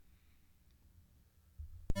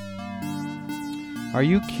Are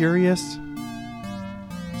you curious?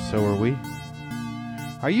 So are we.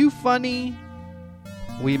 Are you funny?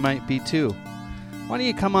 We might be too. Why don't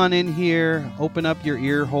you come on in here, open up your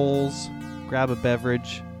ear holes, grab a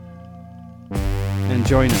beverage, and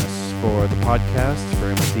join us for the podcast for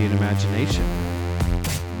Empathy and Imagination.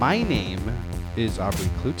 My name is Aubrey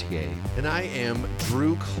Cloutier. And I am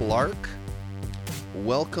Drew Clark.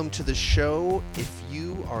 Welcome to the show. If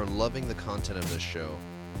you are loving the content of this show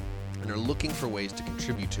and are looking for ways to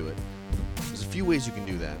contribute to it, there's a few ways you can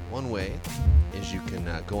do that. One way is you can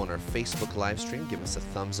go on our Facebook live stream, give us a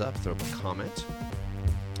thumbs up, throw up a comment.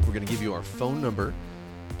 We're going to give you our phone number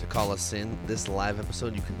to call us in this live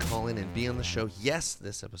episode. You can call in and be on the show. Yes,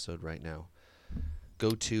 this episode right now. Go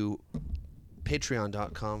to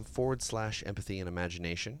patreon.com/empathy and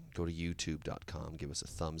imagination. Go to youtube.com. Give us a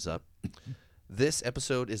thumbs up. This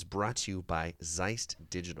episode is brought to you by Zeist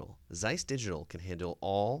Digital. Zeist Digital can handle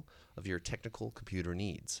all of your technical computer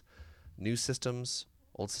needs. New systems,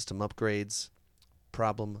 old system upgrades,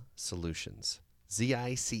 problem solutions.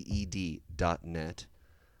 ZICED.net.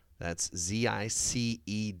 That's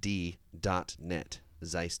ZICED.net.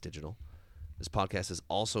 Zeist Digital. This podcast is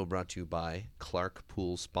also brought to you by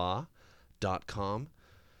ClarkPoolSpa.com.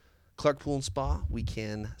 Clark Pool and Spa, we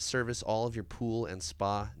can service all of your pool and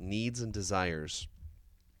spa needs and desires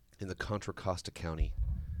in the Contra Costa County.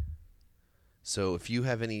 So if you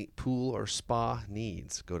have any pool or spa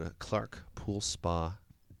needs, go to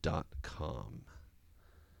ClarkPoolSpa.com.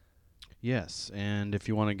 Yes, and if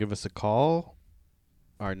you want to give us a call,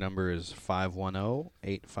 our number is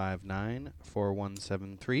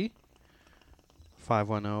 510-859-4173.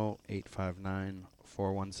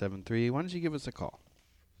 510-859-4173. Why don't you give us a call?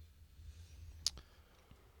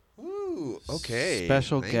 Ooh, okay.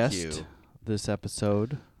 Special Thank guest you. this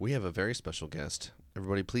episode. We have a very special guest.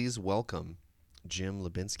 Everybody, please welcome Jim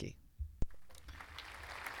Lubinsky.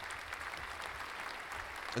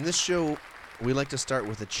 In this show, we like to start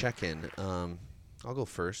with a check-in. I'll go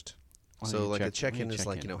first. So, a check-in is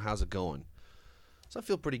like, how's it going? So I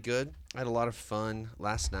feel pretty good. I had a lot of fun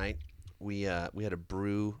last night. We had a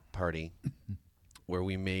brew party where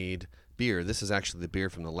we made beer. This is actually the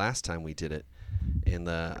beer from the last time we did it. And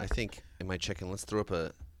I think in my check-in, let's throw up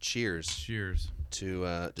a cheers. Cheers.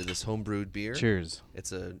 To this home-brewed beer. Cheers.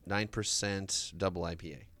 It's a 9% double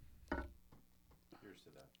IPA. Cheers to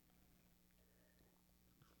that.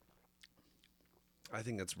 I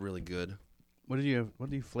think that's really good. What do you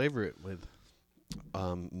flavor it with?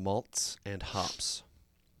 Malts and hops.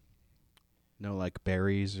 No, like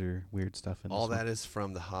berries or weird stuff in All this that is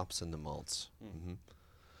from the hops and the malts. Mm-hmm.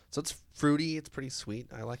 So it's fruity. It's pretty sweet.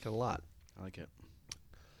 I like it a lot. I like it.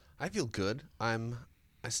 I feel good. I'm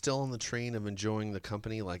still on the train of enjoying the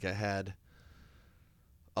company. Like I had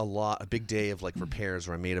a big day of like repairs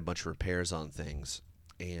where I made a bunch of repairs on things,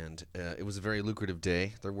 and it was a very lucrative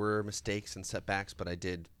day. There were mistakes and setbacks, but I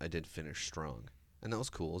did finish strong, and that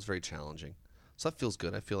was cool. It was very challenging, so that feels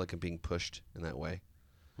good. I feel like I'm being pushed in that way.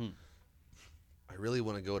 I really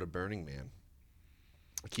want to go to Burning Man.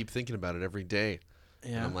 I keep thinking about it every day.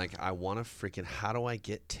 Yeah. And I'm like, I want to freaking, how do I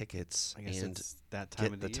get tickets and it's that time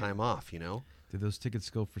get of the year. time off, Did those tickets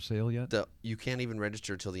go for sale yet? You can't even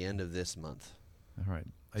register till the end of this month. All right.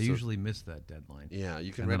 I usually miss that deadline. Yeah,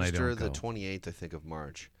 you can And then I register don't the go. 28th, I think, of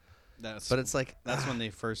March. But it's like... That's when they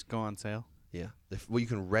first go on sale? Yeah. Well, you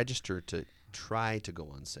can register to try to go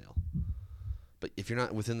on sale. But if you're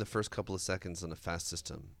not within the first couple of seconds on a fast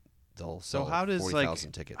system, they'll sell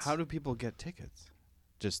 40,000 tickets. How do people get tickets?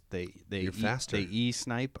 Just You're faster. They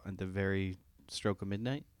e-snipe at the very stroke of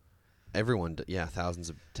midnight? Everyone,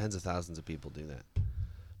 tens of thousands of people do that.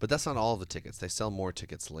 But that's not all of the tickets. They sell more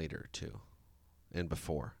tickets later, too, and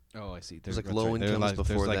before. Oh, I see. There's like low incomes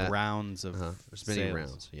before there's that. like rounds of There's many sales.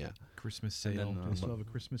 rounds, yeah. Christmas sale. Do they still have a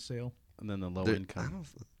Christmas sale? And then the low There- income.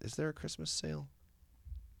 Is there a Christmas sale?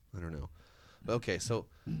 I don't know. But okay, so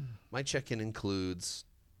my check-in includes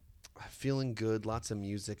feeling good, lots of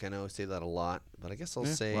music. I know I say that a lot, but I guess I'll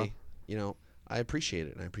say, I appreciate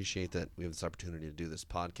it. And I appreciate that we have this opportunity to do this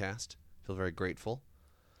podcast. Feel very grateful.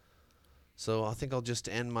 So I think I'll just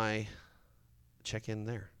end my check-in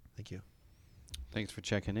there. Thank you. Thanks for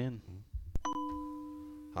checking in.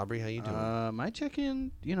 Aubrey, how you doing? My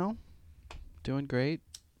check-in, doing great.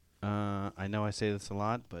 I know I say this a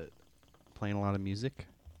lot, but playing a lot of music.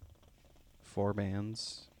 4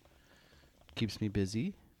 bands. Keeps me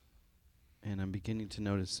busy. And I'm beginning to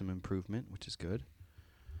notice some improvement, which is good.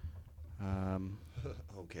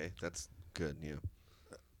 Okay, that's good, yeah.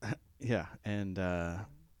 Yeah, and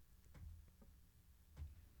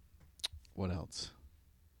what else?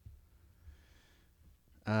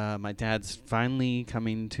 My dad's finally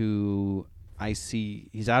coming to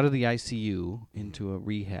He's out of the ICU into a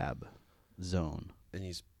rehab zone. And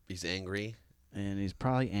he's angry. And he's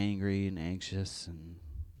probably angry and anxious and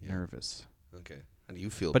nervous. Okay. How do you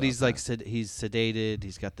feel? But about he's that? he's sedated.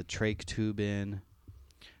 He's got the trach tube in.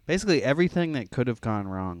 Basically, everything that could have gone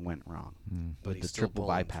wrong went wrong. But with he's the still triple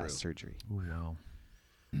pulling bypass through. surgery. Oh wow.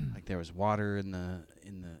 Like there was water in the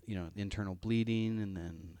internal bleeding, and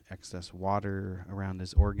then excess water around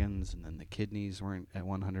his organs, and then the kidneys weren't at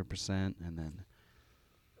 100%, and then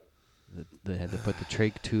they had to put the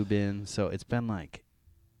trach tube in. So it's been like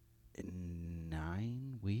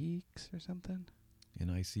 9 weeks or something. In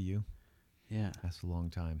ICU? Yeah. That's a long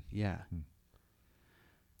time. Yeah.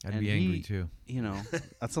 I'd And be angry too. You know,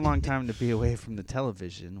 that's a long time to be away from the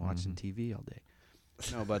television, watching TV all day.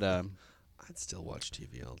 No, but I'd still watch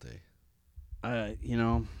TV all day. you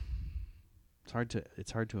know, it's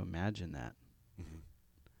hard to imagine that. Mm-hmm.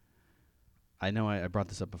 I know I brought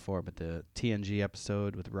this up before, but the TNG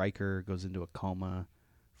episode with Riker goes into a coma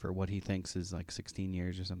for what he thinks is like 16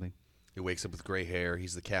 years or something. He wakes up with gray hair.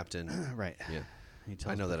 He's the captain. Right. Yeah. He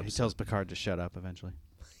tells I know that He episode. tells Picard to shut up eventually.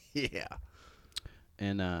 Yeah.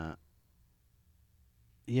 And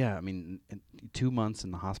yeah, I mean, 2 months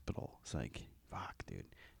in the hospital. It's like, fuck, dude.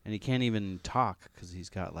 And he can't even talk because he's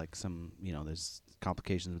got like some, there's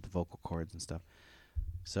complications with the vocal cords and stuff.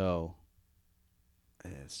 So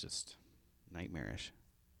it's just nightmarish.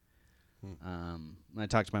 And I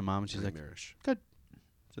talked to my mom, and she's Nightmarish. like,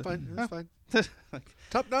 "Good, Fine. That's fine. like,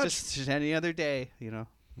 Top notch. just any other day,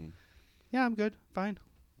 Yeah, I'm good, fine."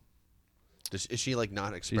 Is she like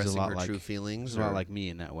not expressing lot her like- true feelings? She's a lot like me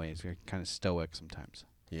in that way. She's kind of stoic sometimes.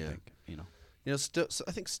 Yeah. Like, So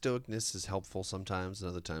I think stoicness is helpful sometimes, and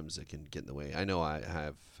other times it can get in the way. I know I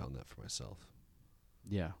have found that for myself.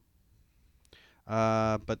 Yeah.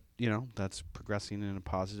 But that's progressing in a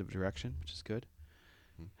positive direction, which is good.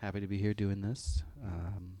 Happy to be here doing this.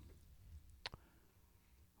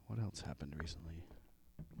 What else happened recently?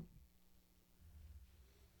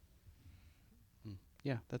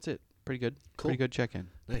 Yeah, that's it. Pretty good. Cool. Pretty good check-in.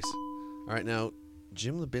 Nice. All right, now,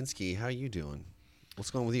 Jim Lubinsky, how you doing? What's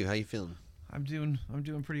going on with you? How you feeling? I'm doing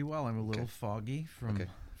pretty well. I'm a little foggy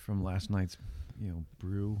from last night's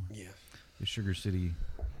brew. Yeah. The Sugar City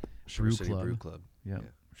Sugar City Brew Club. Yeah.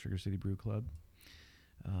 Sugar City Brew Club.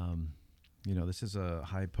 This is a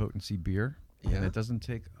high potency beer, and it doesn't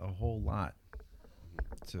take a whole lot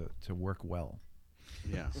to work well.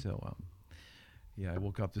 Yeah. So, I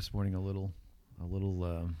woke up this morning a little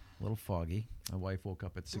foggy. My wife woke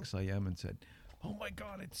up at 6 a.m. and said, "Oh my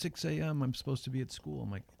God, it's 6 a.m. I'm supposed to be at school."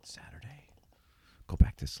 I'm like, "It's Saturday. Go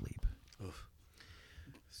back to sleep." Oof.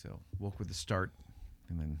 So woke with the start,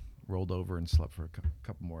 and then rolled over and slept for a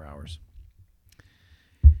couple more hours.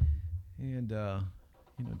 And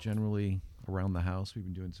generally around the house, we've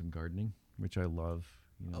been doing some gardening, which I love.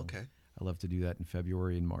 Okay. I love to do that in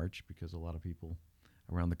February and March because a lot of people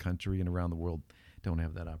around the country and around the world don't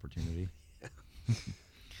have that opportunity.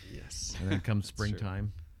 Yes. And then comes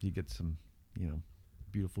springtime, you get some,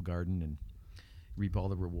 beautiful garden and reap all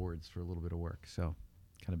the rewards for a little bit of work. So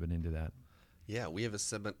kind of been into that. Yeah, we have a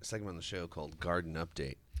segment on the show called Garden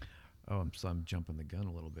Update. Oh, I'm jumping the gun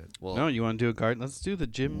a little bit. Well, No, you want to do a garden? Let's do the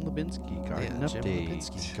Jim Lubinsky garden update. Jim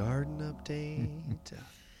Lubinsky Garden Update.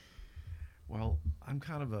 Well, I'm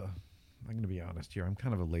going to be honest here. I'm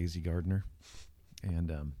kind of a lazy gardener.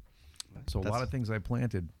 And so a lot of things I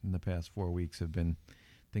planted in the past 4 weeks have been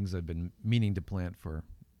things I've been meaning to plant for,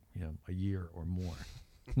 a year or more.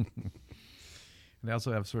 And I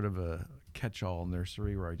also have sort of a catch-all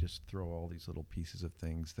nursery where I just throw all these little pieces of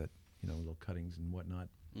things that, little cuttings and whatnot.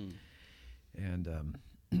 And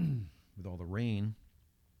with all the rain,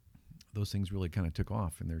 those things really kind of took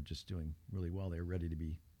off, and they're just doing really well. They're ready to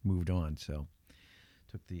be moved on. So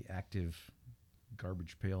took the active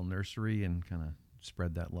garbage pail nursery and kind of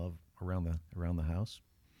spread that love around the house.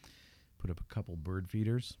 Put up a couple bird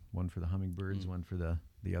feeders, one for the hummingbirds, one for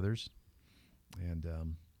the others. And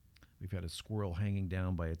we've had a squirrel hanging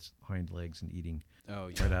down by its hind legs and eating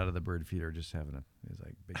right out of the bird feeder, just having it's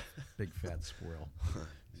like big fat squirrel. So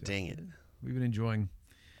Dang it. We've been enjoying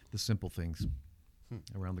the simple things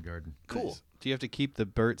around the garden. Cool. Nice. Do you have to keep the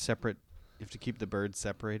bird separate? You have to keep the birds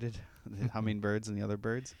separated, the hummingbirds and the other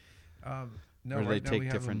birds? No, Or do right they now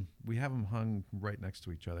take different? we have them hung right next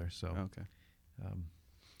to each other. So Okay.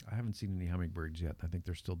 I haven't seen any hummingbirds yet. I think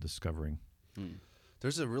they're still discovering.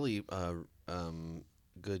 There's a really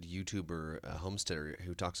good YouTuber, homesteader,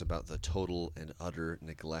 who talks about the total and utter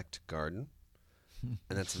neglect garden. And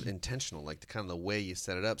that's intentional, like the way you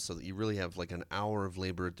set it up so that you really have like an hour of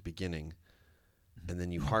labor at the beginning, and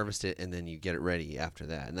then you harvest it, and then you get it ready after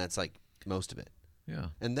that. And that's like most of it. Yeah.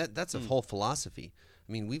 And that's a whole philosophy.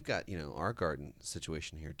 I mean, we've got, our garden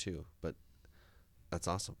situation here too, but that's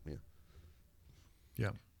awesome. Yeah.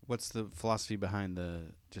 Yeah. What's the philosophy behind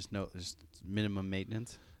just minimum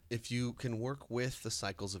maintenance? If you can work with the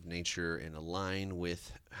cycles of nature and align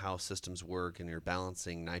with how systems work and you're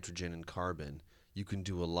balancing nitrogen and carbon, you can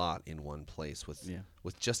do a lot in one place with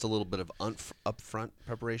just a little bit of upfront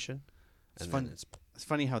preparation. It's fun. It's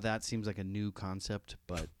funny how that seems like a new concept,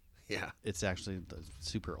 but yeah, it's actually the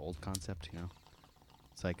super old concept.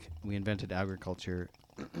 It's like we invented agriculture,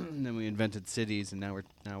 and then we invented cities, and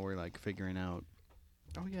now we're like figuring out.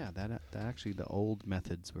 Oh yeah, that actually the old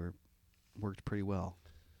methods worked pretty well.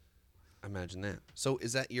 Imagine that. So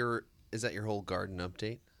is that your whole garden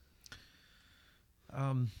update?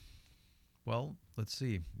 Well, let's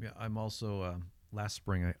see. Yeah, I'm also last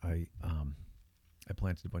spring I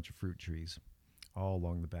planted a bunch of fruit trees all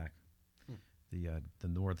along the back, the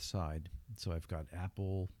north side. So I've got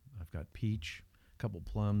apple, I've got peach, a couple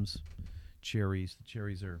plums, cherries. The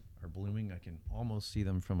cherries are blooming. I can almost see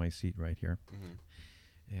them from my seat right here.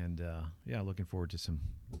 Mm-hmm. And looking forward to some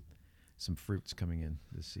fruits coming in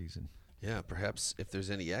this season. Yeah, perhaps if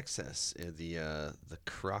there's any excess, the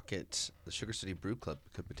Crockett, the Sugar City Brew Club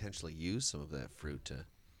could potentially use some of that fruit to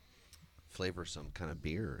flavor some kind of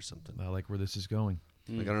beer or something. I like where this is going.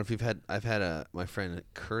 Like, I don't know if I've had my friend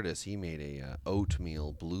Curtis, he made a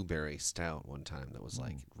oatmeal blueberry stout one time that was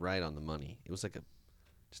like right on the money. It was like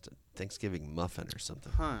just a Thanksgiving muffin or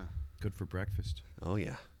something. Huh. Good for breakfast. Oh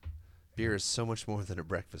yeah. Beer is so much more than a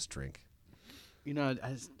breakfast drink.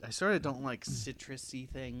 I sort of don't like citrusy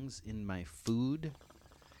things in my food.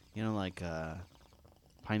 Like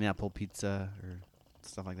pineapple pizza or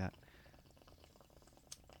stuff like that.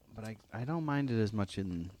 But I don't mind it as much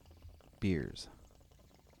in beers.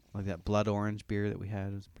 Like that blood orange beer that we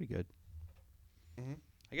had was pretty good. Mm-hmm.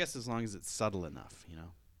 I guess as long as it's subtle enough,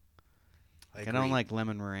 I don't like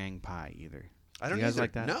lemon meringue pie either. I don't you guys either.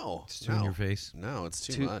 like that? No. It's too in your face. No, it's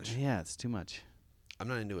too much. Yeah, it's too much. I'm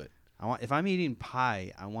not into it. If I'm eating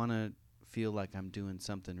pie, I want to feel like I'm doing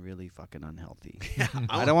something really fucking unhealthy.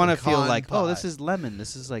 I don't want to feel pecan like, pie. this is lemon.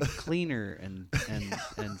 This is like cleaner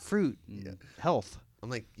and fruit and health. I'm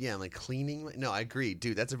like cleaning. No, I agree,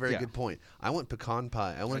 dude. That's a very good point. I want pecan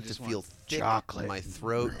pie. I want it to feel thick chocolate in my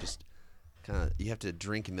throat. Just kind of. You have to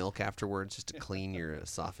drink milk afterwards just to clean your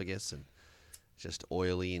esophagus, and just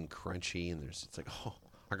oily and crunchy. And it's like,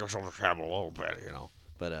 I guess I'll just have a little bit,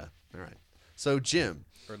 But all right. So Jim,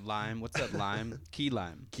 Or lime. What's that lime? Key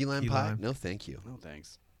lime. key lime Key pie? lime. No, thank you. No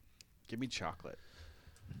thanks. Give me chocolate.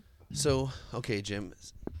 So okay, Jim.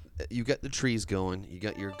 You got the trees going. You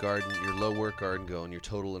got your garden, your low work garden going. Your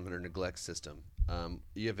total under neglect system.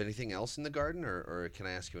 You have anything else in the garden, or can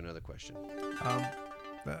I ask you another question?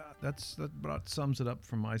 That about sums it up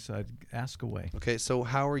from my side. Ask away. Okay, so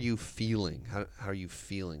how are you feeling? How are you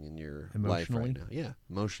feeling in your life right Emotionally? now? Yeah,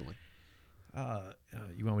 emotionally.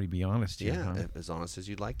 You want me to be honest here? Yeah, huh? as honest as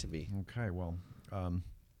you'd like to be. Okay, well,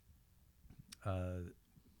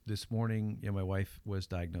 this morning, my wife was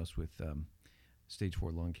diagnosed with stage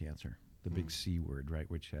 4 lung cancer, the big C word, right,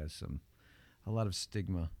 which has a lot of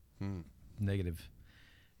stigma, negative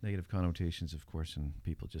connotations, of course, and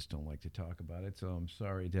people just don't like to talk about it. So I'm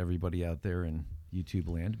sorry to everybody out there in YouTube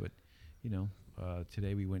land, but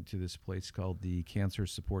today we went to this place called the Cancer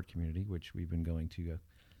Support Community, which we've been going to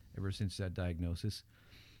ever since that diagnosis.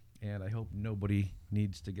 And I hope nobody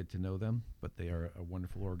needs to get to know them, but they are a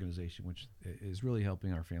wonderful organization which is really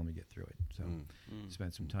helping our family get through it. So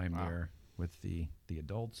spent some time there with the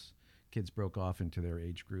adults. Kids broke off into their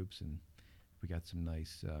age groups, and we got some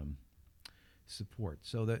nice support.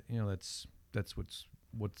 So that that's what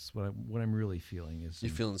I'm really feeling is You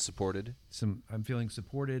feeling supported? I'm feeling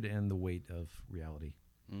supported, and the weight of reality.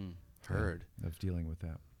 Heard. Of dealing with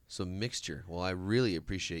that. So mixture. Well, I really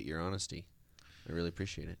appreciate your honesty. I really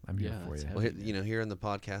appreciate it. I'm here Yeah, for that's you. heavy. Well, here on the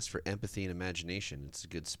podcast for empathy and imagination, it's a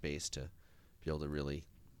good space to be able to really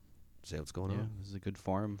say what's going Yeah, on. this is a good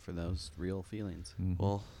forum for those real feelings. Mhm.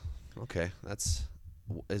 Well, okay.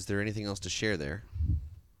 Is there anything else to share there?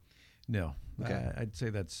 No. Okay. I'd say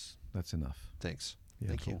that's enough. Thanks. Yeah,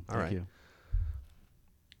 Thank you. cool. All Thank right.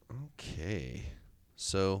 you. Okay.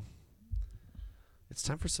 So it's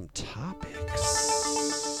time for some topics.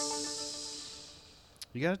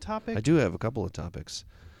 You got a topic? I do have a couple of topics.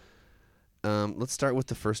 Let's start with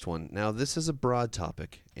the first one. Now, this is a broad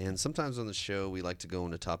topic, and sometimes on the show we like to go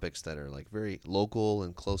into topics that are like very local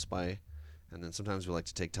and close by, and then sometimes we like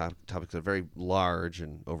to take topics that are very large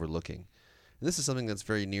and overlooking. And this is something that's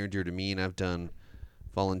very near and dear to me, and I've done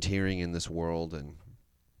volunteering in this world, and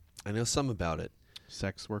I know some about it.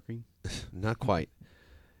 Sex working? Not quite.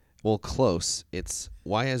 Well, close. It's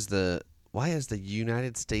why has the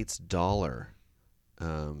United States dollar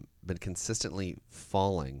been consistently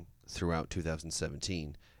falling throughout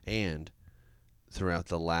 2017 and throughout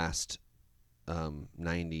the last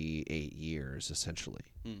 98 years, essentially.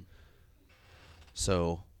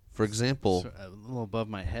 So, for example, So, a little above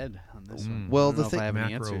my head on this one. Well, I don't the know if thing- I have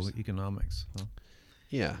any answers. Macroeconomics, huh?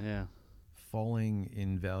 yeah, Yeah. Falling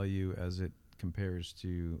in value as it compares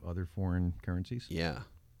to other foreign currencies. yeah.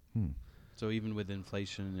 So even with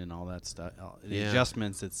inflation and all that stuff, the Yeah.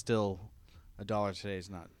 adjustments, it's still a dollar today is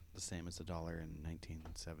not the same as a dollar in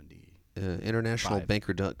 1970.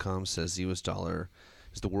 Internationalbanker.com says the U.S. dollar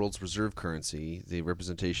is the world's reserve currency, the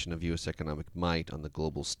representation of U.S. economic might on the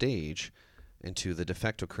global stage, and to the de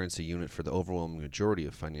facto currency unit for the overwhelming majority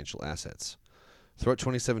of financial assets. Throughout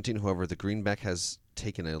 2017, however, the greenback has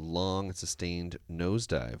taken a long and sustained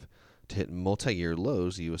nosedive to hit multi-year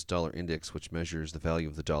lows. The U.S. dollar index, which measures the value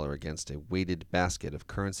of the dollar against a weighted basket of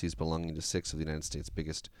currencies belonging to 6 of the United States'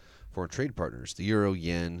 biggest foreign trade partners: the euro,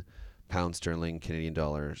 yen, pound sterling, Canadian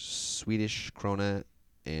dollar, Swedish krona,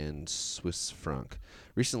 and Swiss franc,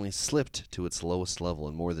 recently slipped to its lowest level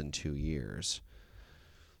in more than 2 years.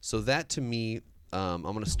 So that, to me, I'm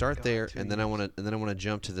going to start there, and then I want to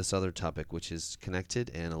jump to this other topic, which is connected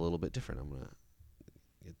and a little bit different. I'm going to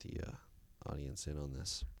get the audience in on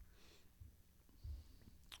this.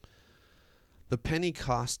 The penny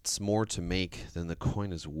costs more to make than the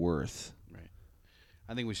coin is worth, Right.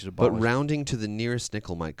 I think we should but abolish, rounding to the nearest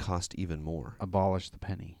nickel might cost even more. abolish the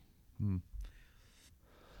penny.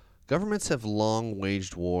 Governments have long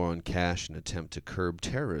waged war on cash in an attempt to curb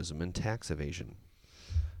terrorism and tax evasion.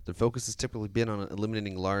 Their focus has typically been on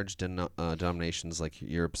eliminating large denominations like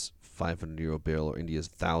Europe's 500 euro bill or India's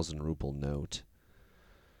 1,000 ruble note.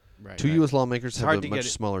 Right. Two U.S. lawmakers have hard a to much get it-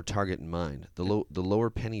 smaller target in mind. The lower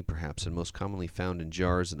penny, perhaps, and most commonly found in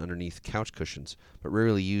jars and underneath couch cushions, but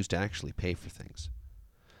rarely used to actually pay for things.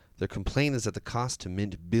 Their complaint is that the cost to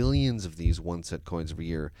mint billions of these 1-cent coins every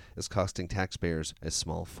year is costing taxpayers a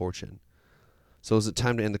small fortune. So is it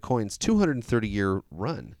time to end the coin's 230-year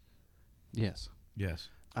run? Yes. Yes.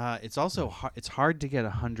 It's also it's hard to get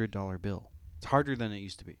 $100 bill. It's harder than it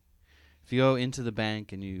used to be. If you go into the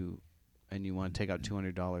bank and you want to take out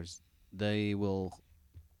 $200, they will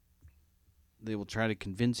try to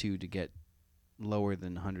convince you to get lower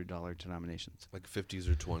than $100 denominations. Like 50s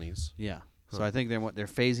or 20s? Yeah. So Huh. I think they're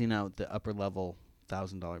phasing out the upper level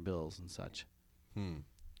 $1,000 bills and such.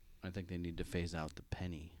 I think they need to phase out the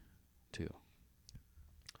penny too.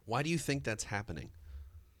 Why do you think that's happening?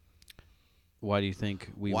 Why do you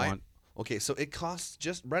think we Why- want? Okay, so it costs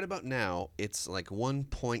just right about now, it's like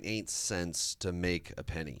 1.8 cents to make a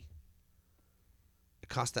penny. It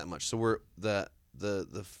costs that much. So we're the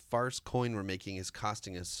farce coin we're making is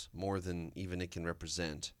costing us more than even it can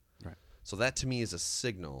represent. Right. So that to me is a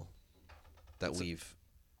signal that we've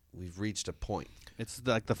reached a point. It's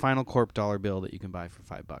like the final corp dollar bill that you can buy for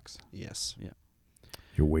 $5. Yes.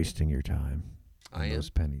 You're wasting your time I am. those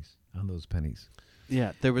pennies. On those pennies.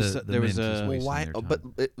 Yeah, there was The there was mint is a way- Well, why? their Oh, but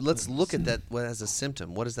time. let's look at that as a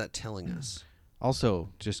symptom. What is that telling us? also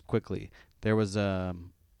just quickly there was I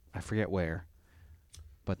forget where,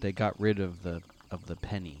 but they got rid of the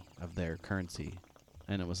penny of their currency,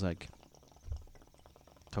 and it was like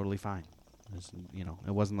totally fine. It was,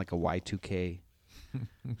 it wasn't like a Y2K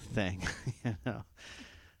thing.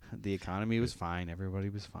 The economy was fine. Everybody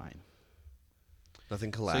was fine.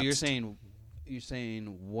 Nothing collapsed. So you're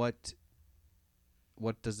saying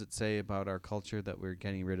what does it say about our culture that we're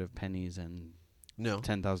getting rid of pennies and no.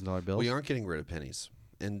 $10,000 bills? We aren't getting rid of pennies,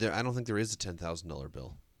 and I don't think there is a $10,000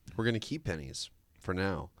 bill. We're going to keep pennies for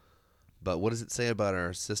now, but what does it say about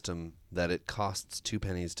our system that it costs 2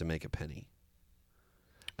 pennies to make a penny,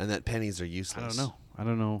 and that pennies are useless? I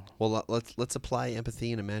don't know. Well, let's apply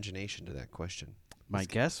empathy and imagination to that question. My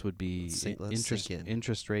guess would be let's sink in.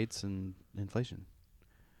 interest rates and inflation.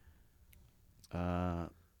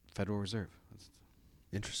 Federal Reserve.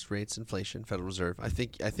 Interest rates, inflation, Federal Reserve. I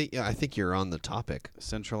think you're on the topic.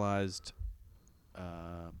 Centralized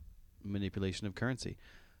manipulation of currency.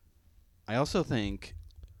 I also think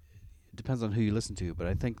it depends on who you listen to, but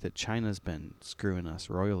I think that China's been screwing us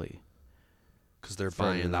royally Because they're for a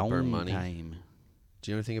buying up our long money. time.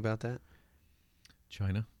 Do you know anything about that?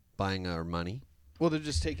 China. Buying our money? Well, they're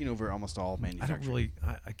just taking over almost all I manufacturing. don't really.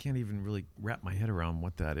 I can't even really wrap my head around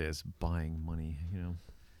what that is. Buying money.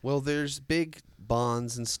 Well, there's big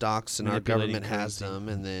bonds and stocks, and our Manipulating government has currency. them,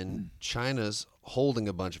 and then China's holding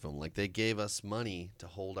a bunch of them. Like, they gave us money to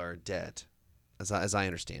hold our debt, as I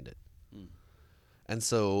understand it. And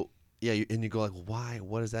so, yeah, and you go like, why?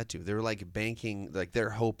 What does that do? They're like banking, like they're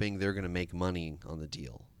hoping they're going to make money on the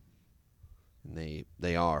deal. and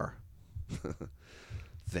they are.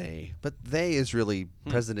 But they is really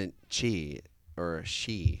President Xi or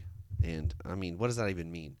she, and I mean, what does that even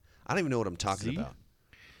mean? I don't even know what I'm talking about.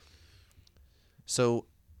 So,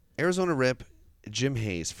 Arizona Rep Jim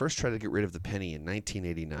Hayes first tried to get rid of the penny in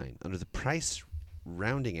 1989 under the Price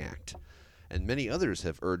Rounding Act, and many others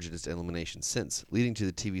have urged its elimination since, leading to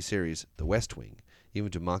the TV series The West Wing, even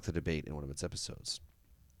to mock the debate in one of its episodes.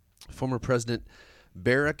 Former President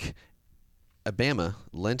Barack Obama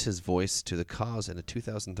lent his voice to the cause in a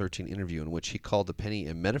 2013 interview in which he called the penny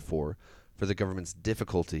a metaphor for the government's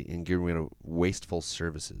difficulty in getting rid of wasteful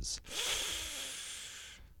services.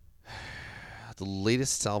 The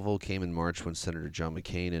latest salvo came in March when Senator John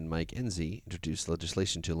McCain and Mike Enzi introduced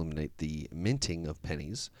legislation to eliminate the minting of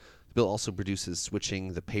pennies. The bill also produces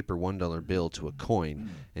switching the paper $1 bill to a coin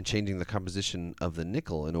and changing the composition of the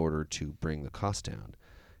nickel in order to bring the cost down.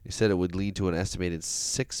 He said it would lead to an estimated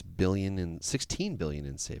 $16 billion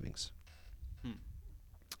in savings.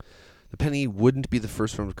 The penny wouldn't be the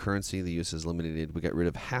first form of currency the U.S. has eliminated. We got rid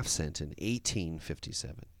of half cent in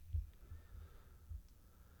 1857.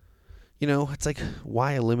 You know, it's like,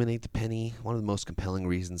 why eliminate the penny? One of the most compelling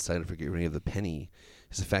reasons cited for getting rid of the penny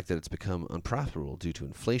is the fact that it's become unprofitable due to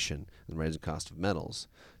inflation and the rising cost of metals.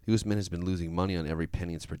 The U.S. Mint has been losing money on every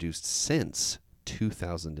penny it's produced since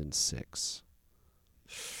 2006.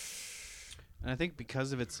 And I think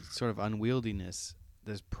because of its sort of unwieldiness,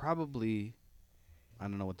 there's probably, I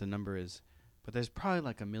don't know what the number is, but there's probably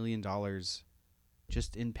like $1 million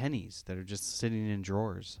just in pennies that are just sitting in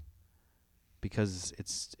drawers, because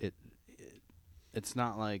it's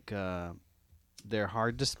not like they're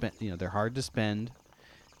hard to spend. You know, they're hard to spend.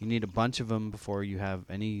 You need a bunch of them before you have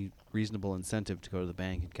any reasonable incentive to go to the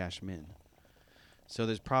bank and cash them in. So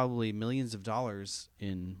there's probably millions of dollars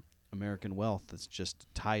in American wealth that's just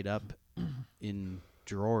tied up in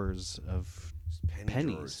drawers of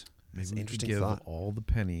pennies. Drawers. Maybe That's an we interesting could give thought. all the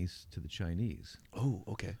pennies to the Chinese Oh,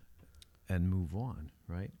 okay. and move on,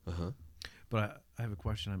 right? Uh-huh. But I have a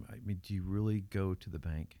question. I mean, do you really go to the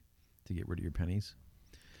bank to get rid of your pennies?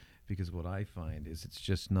 Because what I find is it's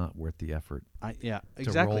just not worth the effort Yeah, to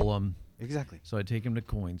exactly. roll them. Exactly. So I take them to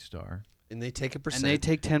Coinstar. And they take a And percent. they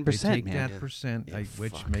take 10%, They take man. that Yeah. percent, Yeah,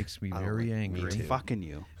 which fuck. makes me I don't very like- me angry. too. Fucking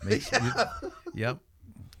you. Makes yep,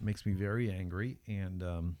 makes me very angry,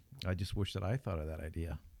 and I just wish that I thought of that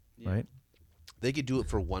idea. Yeah. Right? They could do it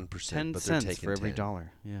for 1%, 10 but they're cents taking for every 10.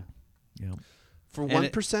 dollar. Yeah. Yeah. For And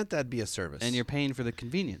 1%, that'd be a service. And you're paying for the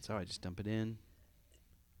convenience. Oh, I just dump it in.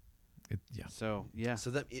 Yeah. So, yeah.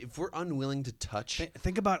 So that if we're unwilling to touch,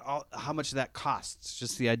 Think about how much that costs.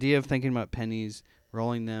 Just the idea of thinking about pennies,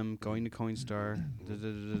 rolling them, going to Coinstar.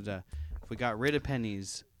 If we got rid of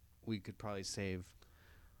pennies, we could probably save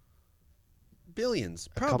billions,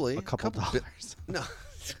 a probably couple bi- dollars. No.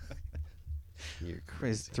 You're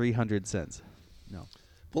crazy. 300 cents. No.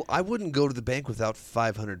 Well, I wouldn't go to the bank without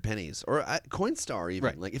 500 pennies or Coinstar even.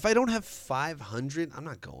 Right. Like if I don't have 500, I'm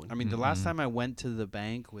not going. I mean, the last time I went to the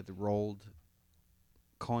bank with rolled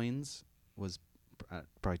coins was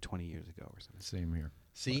probably 20 years ago or something. Same here.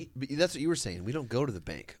 See, but that's what you were saying. We don't go to the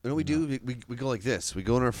bank. You know what we do? We go like this. We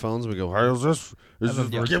go on our phones. We go, how's this? I have a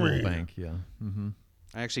Give virtual me. bank. Yeah. Mm-hmm.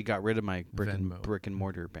 I actually got rid of my brick Venmo. and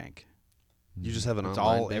mortar bank. You just have an It's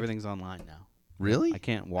online bank? everything's online now. Really? I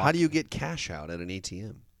can't walk. How do you get cash out at an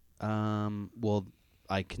ATM? Well,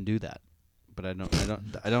 I can do that, but I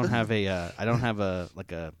don't have a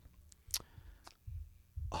like a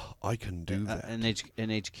Oh, I can do that. an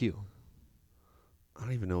HQ. I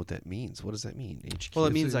don't even know what that means. What does that mean? HQ. Well, it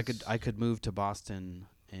This means is- I could move to Boston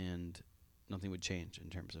and nothing would change in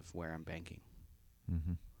terms of where I'm banking.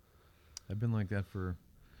 Mm-hmm. I've been like that for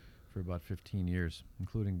about 15 years,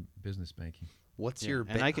 including business banking. What's Yeah, your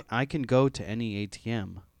and I can go to any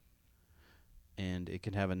ATM, and it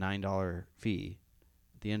can have a $9 fee.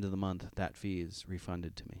 At the end of the month, that fee is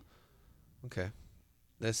refunded to me. Okay.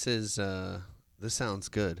 This is this sounds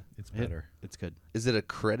good. It's better. It's good. Is it a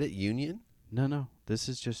credit union? No. This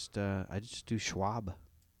is just I just do Schwab.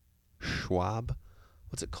 Schwab?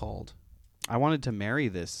 What's it called? I wanted to marry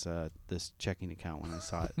this this checking account when I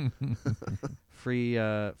saw it.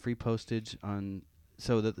 Free postage on.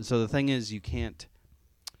 So the thing is, you can't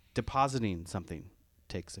depositing something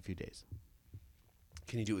takes a few days.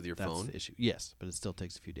 Can you do it with your That's phone? the issue. Yes, but it still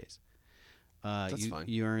takes a few days. That's you, fine.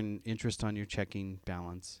 You earn interest on your checking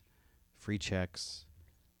balance, free checks,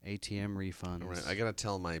 ATM refunds. All right, I gotta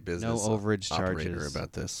tell my business overage operator charges.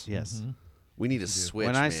 about this. Yes. Mhm. We need a do. switch,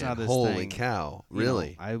 When I man. saw this Holy thing, cow! you know,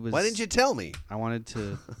 Really? I was. Why didn't you tell me? I wanted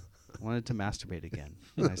to masturbate again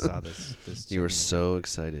when I saw this. You were checking so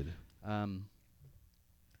excited. account.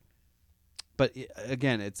 But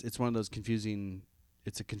again, it's one of those confusing.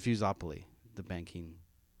 It's a confusopoly. The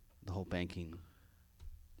whole banking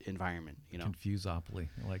environment. Confusopoly.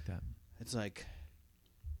 I like that. It's like,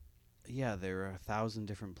 yeah, there are 1,000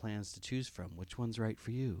 different plans to choose from. Which one's right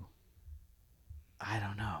for you? I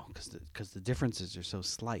don't know, because the differences are so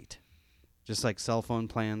slight. Just like cell phone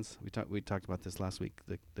plans, we talked about this last week.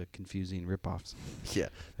 The confusing ripoffs. Yeah,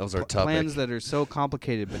 that was our topic. Plans that are so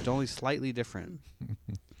complicated but only slightly different.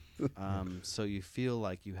 So you feel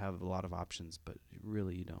like you have a lot of options, but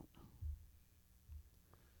really you don't.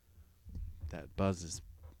 That buzz is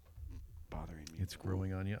bothering me. It's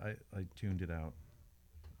growing on you. I tuned it out.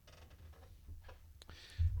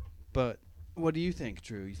 But what do you think,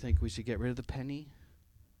 Drew? You think we should get rid of the penny?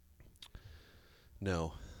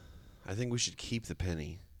 No. I think we should keep the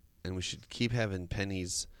penny, and we should keep having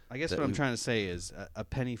pennies. I guess what I'm trying to say is a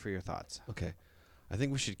penny for your thoughts. Okay. I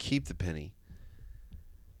think we should keep the penny,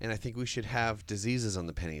 and I think we should have diseases on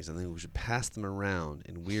the pennies. I think we should pass them around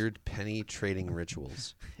in weird penny trading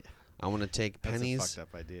rituals. I want to take pennies That's a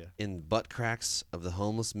fucked up idea. in butt cracks of the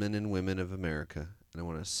homeless men and women of America, and I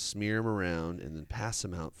want to smear them around and then pass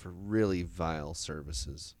them out for really vile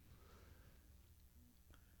services.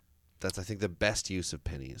 That's, I think, the best use of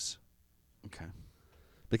pennies. Okay.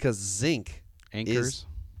 Because zinc Anchors?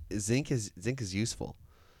 is useful.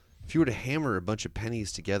 If you were to hammer a bunch of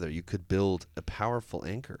pennies together, you could build a powerful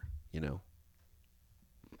anchor,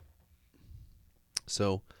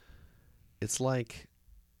 So it's like,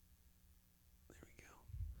 there we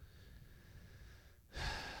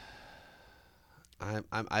go.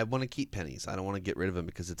 I want to keep pennies. I don't want to get rid of them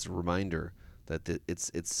because it's a reminder that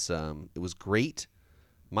it was great.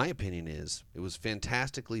 My opinion is it was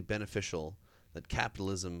fantastically beneficial that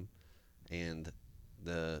capitalism and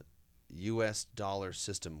the U.S. dollar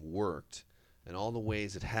system worked and all the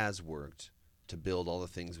ways it has worked to build all the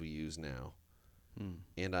things we use now.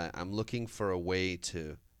 And I'm looking for a way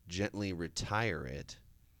to gently retire it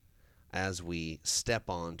as we step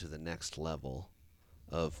on to the next level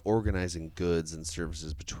of organizing goods and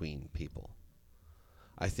services between people.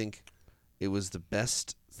 I think it was the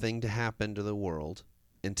best thing to happen to the world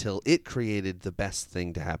until it created the best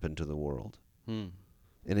thing to happen to the world. And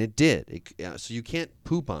it did. So you can't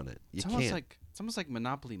poop on it. You can't. It's almost like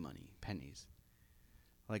monopoly money, pennies.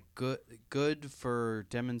 Like good for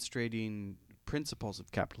demonstrating principles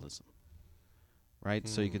of capitalism. Right?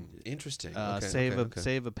 So you could interesting. Save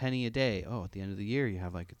a penny a day. Oh, at the end of the year you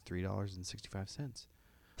have like $3.65.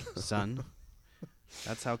 Son.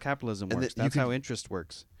 That's how capitalism works. That's how interest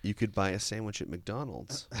works. You could buy a sandwich at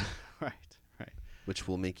McDonald's. Right. Which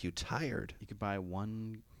will make you tired. You could buy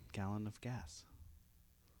 1 gallon of gas.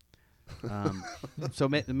 So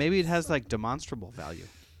maybe it has like demonstrable value,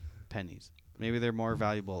 pennies. Maybe they're more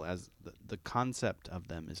valuable as the concept of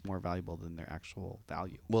them is more valuable than their actual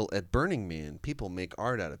value. Well, at Burning Man, people make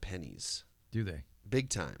art out of pennies. Do they? Big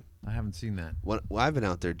time. I haven't seen that. When I've been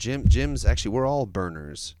out there, Jim's actually, we're all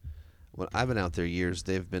burners. When I've been out there years,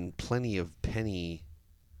 there have been plenty of penny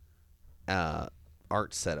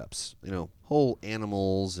art setups. Whole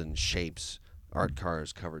animals and shapes, art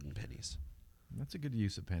cars covered in pennies. That's a good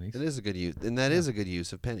use of pennies. It is a good use, and that is a good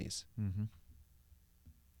use of pennies. Mm-hmm.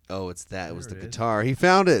 Oh, it's that. It was the There it is. guitar. He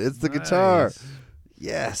found it. It's the guitar. Nice.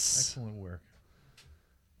 Yes. Excellent work.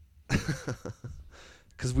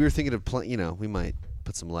 Because we were thinking of we might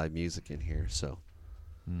put some live music in here. So.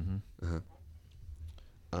 Mm-hmm.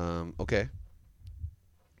 Okay.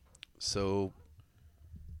 So.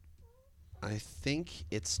 I think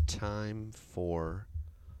it's time for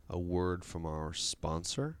a word from our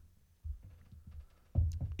sponsor.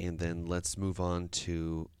 And then let's move on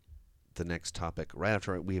to the next topic. Right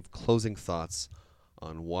after we have closing thoughts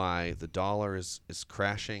on why the dollar is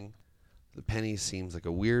crashing. The penny seems like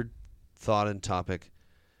a weird thought and topic.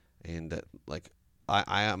 And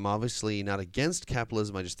I am obviously not against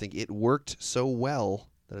capitalism. I just think it worked so well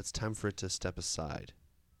that it's time for it to step aside.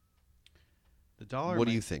 The dollar. What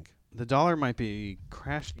do you think? The dollar might be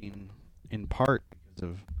crashing in part because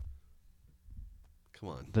of Come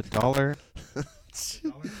on. the dollar.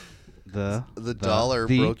 The dollar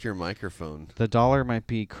broke your microphone. The dollar might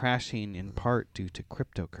be crashing in part due to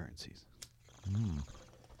cryptocurrencies.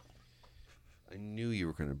 I knew you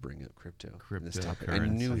were going to bring up crypto. In this topic. I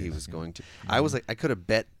Cryptocurrency. knew he was going to. I was like, I could have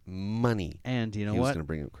bet money And you know he was what? going to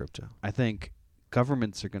bring up crypto. I think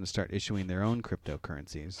governments are going to start issuing their own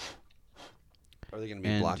cryptocurrencies. Are they going to be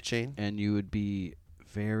And- blockchain? And you would be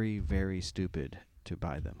very, very stupid to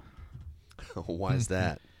buy them. Why is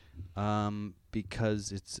that?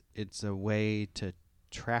 Because it's a way to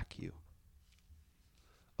track you.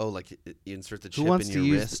 Oh, like you insert the Who chip wants in to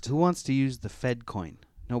your use wrist? Who wants to use the Fed coin?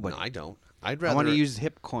 Nobody. No, I don't. I'd I rather want to use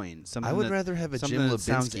HipCoin. Something I would that, rather have a something Jim that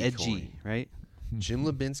sounds Lubinsky edgy, coin. right? Jim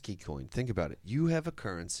Lubinsky coin. Think about it. You have a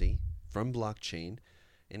currency from blockchain,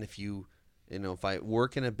 and if you know, if I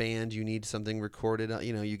work in a band, you need something recorded.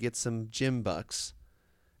 You get some Jim bucks,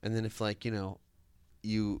 and then if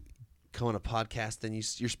you come on a podcast, then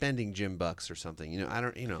you're spending Jim bucks or something. I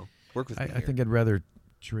don't. Work with me I here. think I'd rather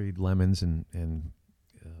trade lemons and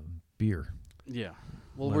beer. Yeah.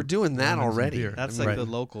 Well, we're doing that lemons and already. beer. That's I mean, like right.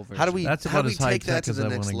 the local version. How do we That's how about do we as high take that tech to as the I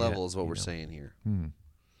next wanna level? get, Is what you we're know. saying here. Hmm.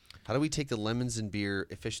 How do we take the lemons and beer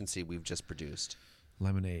efficiency we've just produced?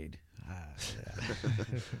 Lemonade.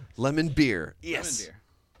 Lemon beer. Lemon Yes. beer.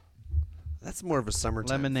 That's more of a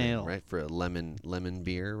summertime Lemon thing, ale. right? For a lemon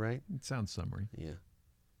beer, right? It sounds summery. Yeah.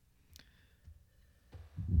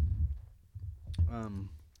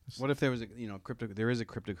 What if there was crypto? There is a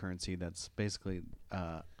cryptocurrency that's basically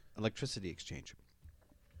electricity exchange.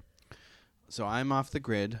 So I'm off the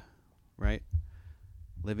grid, right?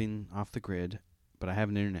 Living off the grid, but I have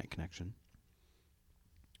an internet connection,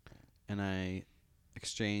 and I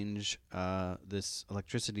exchange this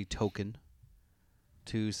electricity token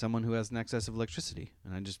to someone who has an excess of electricity,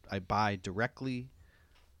 and I buy directly.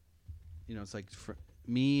 It's like for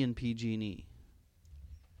me and PG&E.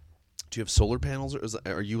 Do you have solar panels, or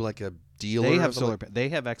are you like a dealer? They have of solar. They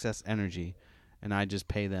have excess energy, and I just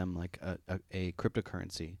pay them like a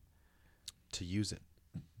cryptocurrency. to use it?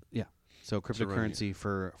 Yeah. So To run cryptocurrency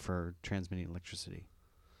for transmitting electricity.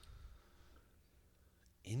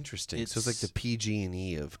 Interesting. So it's like the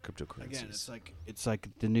PG&E of cryptocurrencies. Again, it's like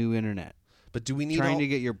the new internet. But do we need Trying to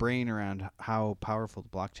get your brain around how powerful the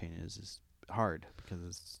blockchain is hard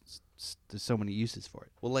because there's so many uses for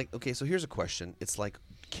it. Well, okay, so here's a question. It's like,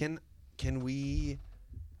 can we?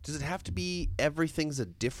 Does it have to be everything's a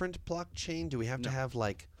different blockchain? Do we have to No. have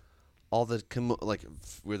all the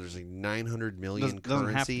where there's 900 million Doesn't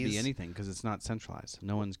currencies? have to be anything because it's not centralized.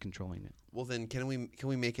 No one's controlling it. Well, then can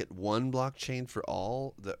we make it one blockchain for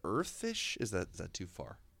all the Earthfish? Is that too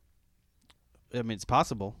far? I mean, it's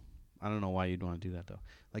possible. I don't know why you'd want to do that though.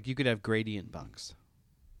 Like you could have gradient bucks.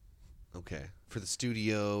 Okay, for the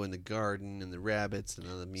studio and the garden and the rabbits and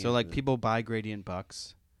the music. So like people buy gradient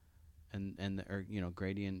bucks, or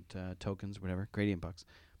gradient tokens, whatever, gradient bucks,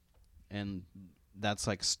 and that's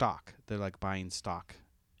like stock. They're like buying stock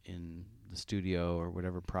in the studio or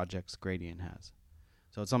whatever projects Gradient has.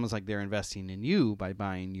 So it's almost like they're investing in you by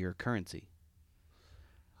buying your currency.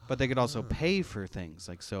 But they could also pay for things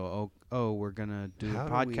like we're gonna do How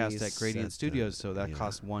a do we podcast at Gradient set Studios, that? so that Yeah.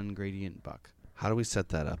 costs 1 gradient buck. How do we set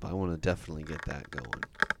that up? I want to definitely get that going.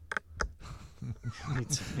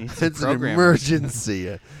 Needs some It's an programmers. emergency.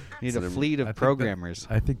 Need It's a an fleet I of think that- programmers.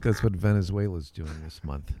 I think that's what Venezuela's doing this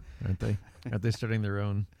month, aren't they? Aren't they starting their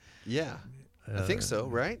own? Yeah, I think so.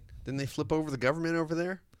 Right? Didn't they flip over the government over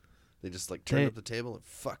there? They just turned They- up the table and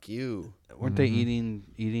fuck you. Weren't they eating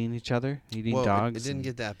each other, eating Whoa, dogs? It didn't and-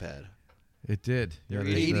 get that bad. It did. They're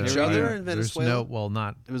there's eating each no- other in there's Venezuela? no, well,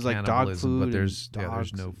 not It was like dog cannibalism, food but and there's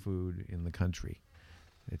dogs. no food in the country.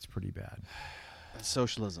 It's pretty bad.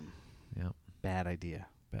 Socialism. Yeah, Bad idea.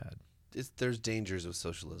 bad. There's dangers with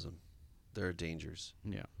socialism. There are dangers.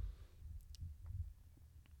 Yeah.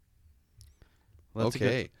 Well, that's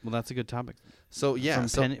Okay. that's a good topic. So yeah.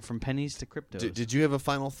 From pennies to cryptos. Did you have a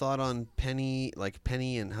final thought on penny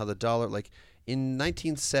and how the dollar, in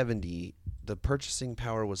 1970, the purchasing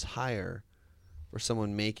power was higher for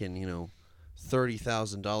someone making,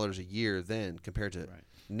 $30,000 a year then compared to Right.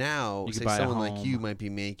 now. You could Say buy a someone like home. you might be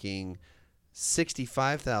making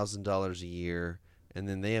 $65,000 a year, and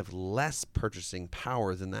then they have less purchasing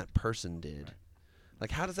power than that person did.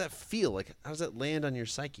 Right. How does that feel? How does that land on your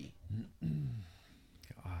psyche?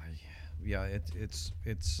 Yeah,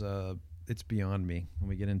 it's beyond me when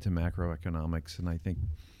we get into macroeconomics, and I think,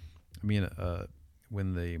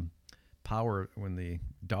 when the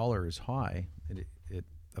dollar is high, it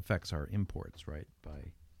affects our imports, right,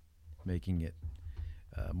 by making it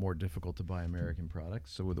more difficult to buy American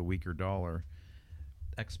products. So with a weaker dollar,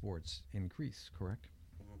 exports increase. Correct.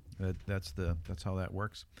 That's how that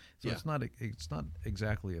works. So Yeah. it's not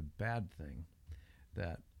exactly a bad thing.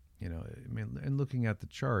 That and looking at the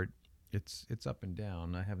chart, it's up and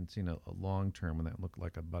down. I haven't seen a long term when that looked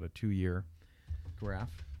like about a 2-year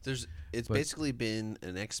graph. It's But- basically been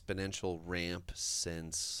an exponential ramp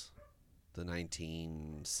since the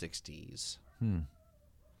 1960s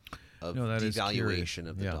of No, that is curious. devaluation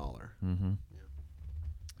of the Yeah. dollar. Mm-hmm.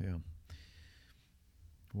 Yeah.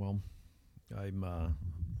 Well, I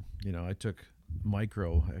took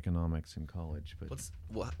microeconomics in college, but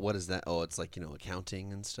What is that? Oh, it's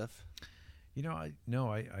accounting and stuff. I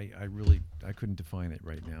really couldn't define it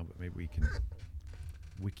right now, but maybe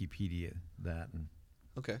Wikipedia that and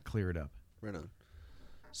Okay. clear it up. Right on.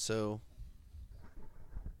 So,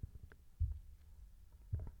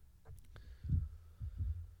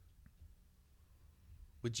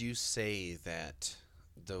 would you say that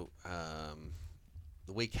the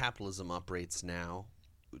way capitalism operates now,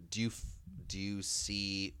 do you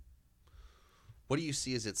see, what do you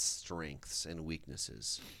see as its strengths and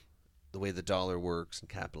weaknesses? The way the dollar works and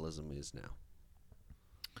capitalism is now.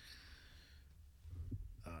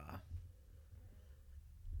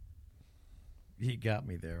 You got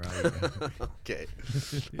me there. Okay.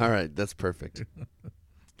 All right, that's perfect.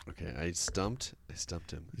 Okay, I stumped him.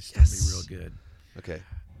 You stumped me real good. Okay,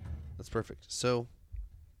 that's perfect. So,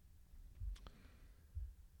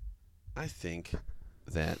 I think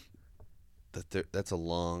that's a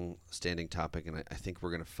long-standing topic, and I think we're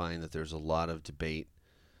going to find that there's a lot of debate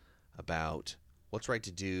about what's right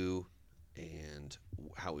to do and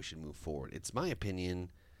how we should move forward. It's my opinion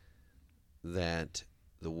that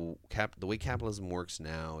the way capitalism works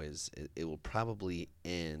now is it will probably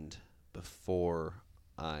end before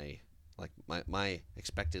my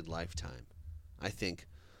expected lifetime. I think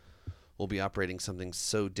we'll be operating something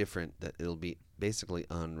so different that it'll be basically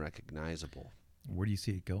unrecognizable. Where do you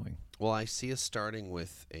see it going? Well, I see us starting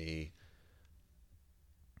with a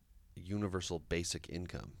universal basic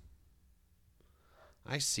income.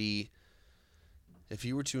 I see if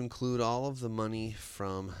you were to include all of the money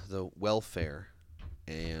from the welfare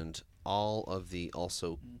and all of the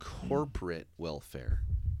also corporate welfare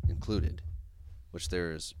included, which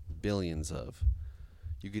there's billions of,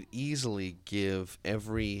 you could easily give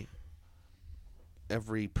every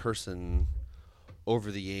person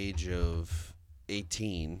over the age of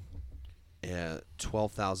 18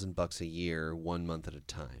 $12,000 a year, 1 month at a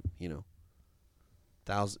time.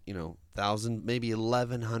 $1,000, maybe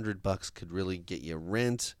 $1,100 could really get you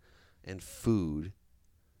rent and food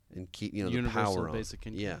and keep the Universal power on. basic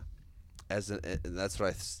income. Yeah, that's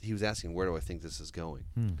what he was asking. Where do I think this is going?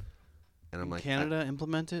 And I'm like, Canada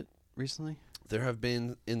implement it recently? there have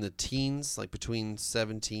been in the teens, like between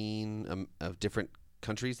 17 of different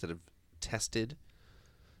countries that have tested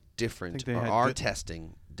different they or had are good-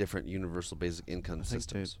 testing different universal basic income I think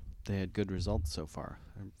systems. they had good results so far.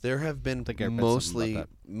 There have been think I read something about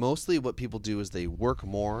mostly what people do is they work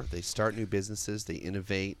more, they start new businesses, they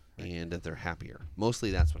innovate, and they're happier.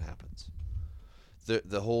 Mostly that's what happens.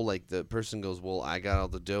 The whole the person goes, well, I got all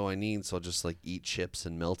the dough I need, so I'll just eat chips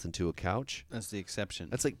and melt into a couch. That's the exception.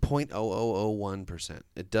 That's 0.0001%.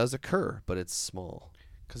 It does occur, but it's small.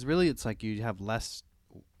 Because really, it's you have less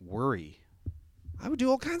worry. I would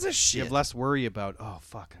do all kinds of shit. You have less worry about, oh,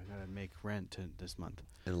 fuck, I got to make rent this month.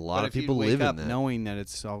 And a lot But of if you people wake live up in that. knowing that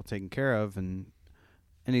it's all taken care of and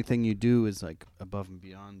anything you do is above and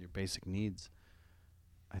beyond your basic needs,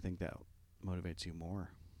 I think that motivates you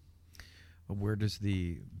more. Where does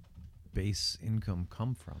the base income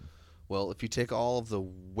come from? Well, if you take all of the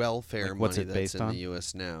welfare What's money it that's based in on? the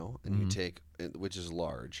U.S. now, and you take, which is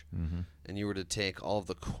large, and you were to take all of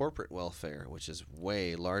the corporate welfare, which is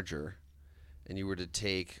way larger, and you were to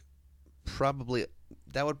take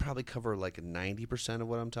that would probably cover 90% of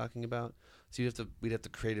what I'm talking about. So we'd have to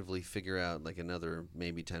creatively figure out another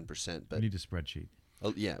maybe 10%. But You need a spreadsheet.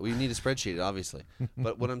 oh yeah, we need to spreadsheet it obviously.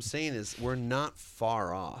 But what I'm saying is we're not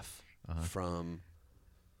far off from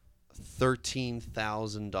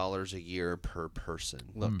 $13,000 a year per person.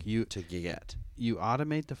 Look, to get. you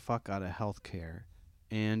automate the fuck out of healthcare,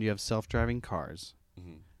 and you have self-driving cars,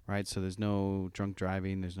 right? So there's no drunk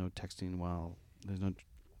driving, there's no texting there's no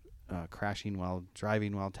crashing while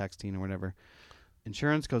driving while texting or whatever.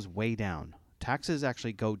 Insurance goes way down. Taxes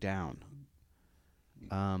actually go down.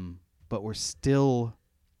 But we're still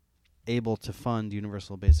able to fund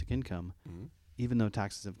universal basic income, even though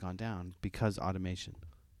taxes have gone down because automation.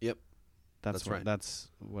 Yep. That's right. That's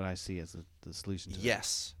what I see as the solution to that.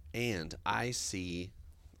 Yes, and I can see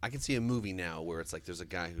a movie now where it's there's a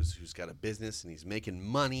guy who's got a business and he's making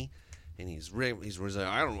money, and he's like,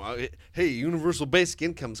 I don't know, hey, universal basic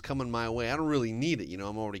income's coming my way. I don't really need it,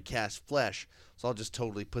 I'm already cash flesh, so I'll just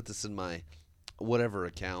totally put this in my whatever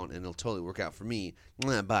account and it'll totally work out for me.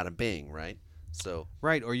 Bada bing, right? So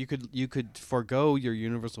right, or you could forego your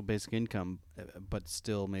universal basic income, but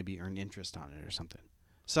still maybe earn interest on it or something.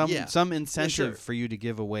 Some incentive for you to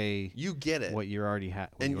give away. You get it. What you already have,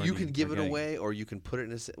 and you can give it away, or you can put it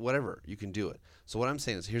in whatever. You can do it. So what I'm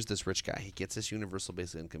saying is, here's this rich guy. He gets this universal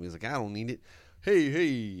basic income. He's like, I don't need it. Hey,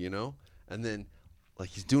 and then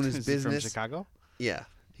he's doing his business. From Chicago. Yeah,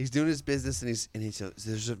 he's doing his business, and he's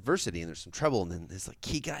there's adversity and there's some trouble, and then this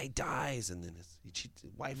key guy dies, and then his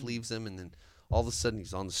wife leaves him, and then all of a sudden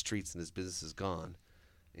he's on the streets and his business is gone,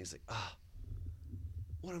 and he's like,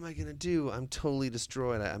 what am I gonna do? I'm totally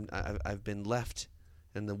destroyed. I've been left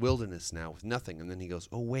in the wilderness now with nothing. And then he goes,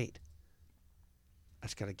 oh wait, I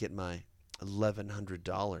just gotta get my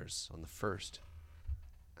 $1,100 on the first,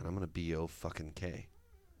 and I'm gonna BO fucking K.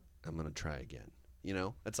 I'm gonna try again. You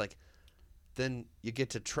know, it's like, then you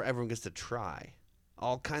get to try. Everyone gets to try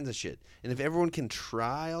all kinds of shit, and if everyone can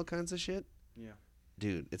try all kinds of shit, Yeah.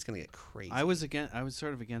 dude, it's gonna get crazy. I was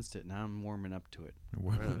sort of against it. Now I'm warming up to it.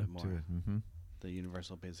 Warming Right. up More. to it. Mm-hmm. The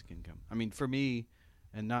universal basic income. I mean, for me,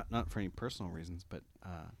 and not for any personal reasons, but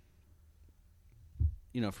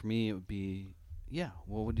for me it would be,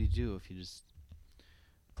 what would you do if you just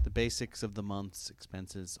the basics of the month's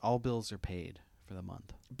expenses, all bills are paid for the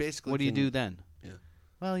month. Basically, What do you do then? Yeah.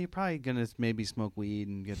 Well, you're probably gonna maybe smoke weed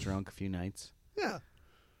and get drunk a few nights, Yeah.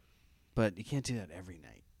 but you can't do that every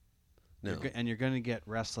night. No. And you're gonna get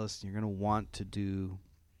restless. And you're gonna want to do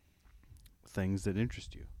things that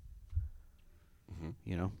interest you. Mm-hmm.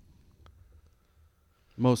 You know.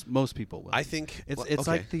 Most people will. I think It's okay.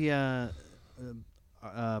 like the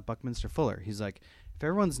Buckminster Fuller. He's like, if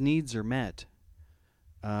everyone's needs are met,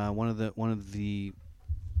 one of the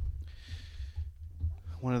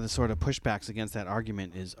sort of pushbacks against that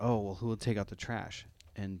argument is, oh well, who will take out the trash?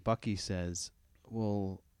 And Bucky says,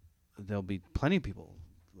 well, there'll be plenty of people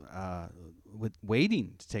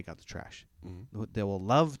waiting to take out the trash. Mhm. They will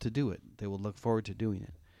love to do it. They will look forward to doing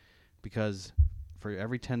it, because for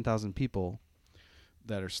every 10,000 people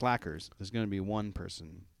that are slackers, there's going to be one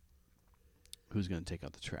person who's going to take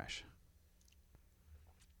out the trash.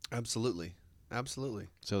 Absolutely.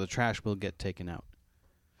 So the trash will get taken out.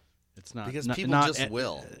 It's not Because not, people not just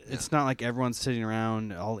will. It's not like everyone's sitting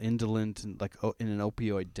around all indolent and like in an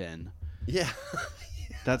opioid den. Yeah.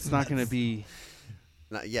 That's not going to be.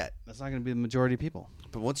 Not yet. That's not going to be the majority of people.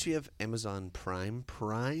 But once you have Amazon Prime,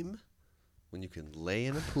 when you can lay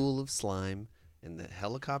in a pool of slime and the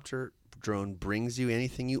helicopter drone brings you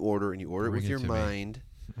anything you order, and you order it Bring with it your to me. mind,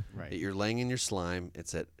 Right. that you're laying in your slime,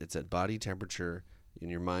 it's at body temperature. In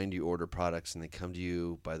your mind, you order products, and they come to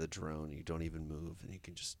you by the drone. And you don't even move, and you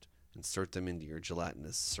can just insert them into your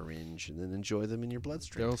gelatinous syringe and then enjoy them in your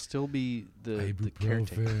bloodstream. There'll still be the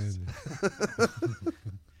caretakers.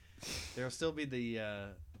 There'll still be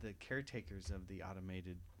the caretakers of the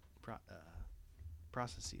automated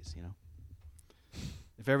processes. You know,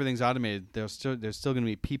 if everything's automated, there's still going to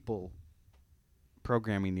be people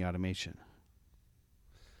programming the automation.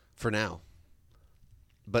 For now.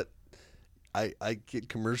 But I get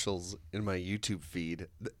commercials in my YouTube feed.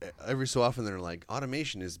 Every so often they're like,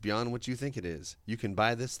 automation is beyond what you think it is. You can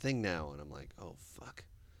buy this thing now. And I'm like, oh, fuck.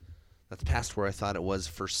 That's past where I thought it was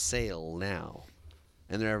for sale now.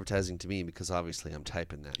 And they're advertising to me because obviously I'm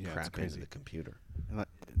typing that Yeah, it's crap into crazy. the computer.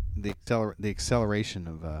 The acceleration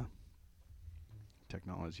of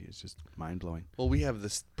technology is just mind-blowing. Well, we have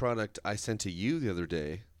this product I sent to you the other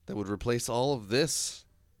day that would replace all of this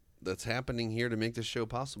that's happening here to make this show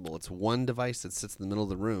possible. It's one device that sits in the middle of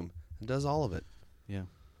the room and does all of it. Yeah.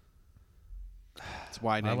 It's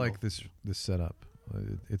wide I angle. like this setup.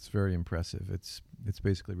 It's very impressive. It's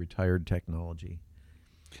basically retired technology.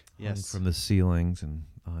 Yes. From the ceilings and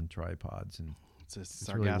on tripods, and It's it's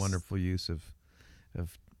really wonderful use of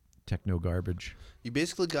techno garbage. You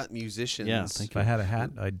basically got musicians. Yeah, thank If I had a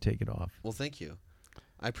hat, I'd take it off. Well, thank you.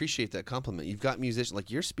 I appreciate that compliment. You've got musicians, like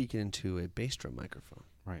you're speaking into a bass drum microphone.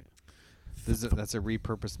 Right. That's a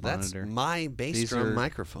repurposed That's monitor. my bass These drum are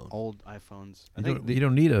microphone. Old iPhones. You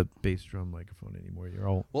don't need a bass drum microphone anymore. You're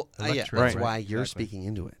all Well, yeah, electric, that's Right. why you're Exactly. speaking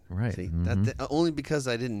into it. right. See, Mhm. that only because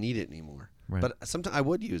I didn't need it anymore. Right. But sometimes I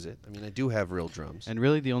would use it. I mean, I do have real drums. And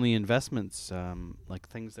really, the only investments, like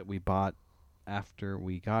things that we bought after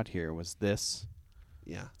we got here, was this,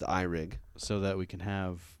 Yeah, the iRig. so that we can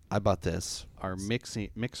have I bought this. our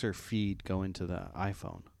mixer feed go into the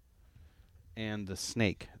iPhone, and the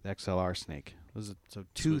Snake, the XLR Snake. Those are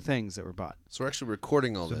two Sweet. things that were bought. So we're actually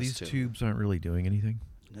recording all So this these too. tubes aren't really doing anything.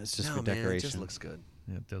 It's just no, for man, decoration. it just looks good.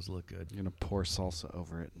 Yeah, it does look good. You're gonna pour salsa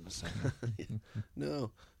over it in a second.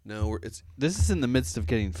 No, it's This is in the midst of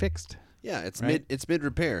getting fixed. yeah, it's Right? mid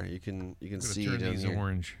repair. You can I'm gonna see turn down these here.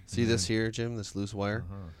 orange. See this here, Jim? This loose wire.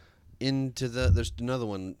 Uh-huh. Into there's another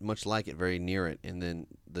one much like it, very near it, and then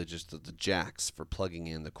the jacks for plugging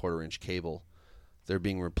in the 1/4-inch cable, they're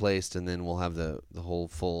being replaced, and then we'll have the whole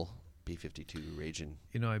full B52 Raging.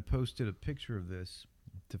 You know, I posted a picture of this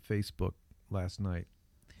to Facebook last night,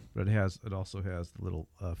 but it also has the little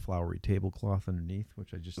flowery tablecloth underneath,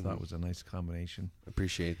 which I just thought was a nice combination.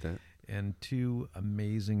 Appreciate that. And two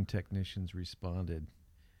amazing technicians responded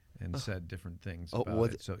and said different things Oh, about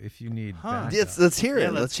what- it. So if you need Huh. backup, Let's hear Yeah,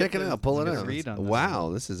 it. Let's let's check get it the- out. Pull it let's out. read on this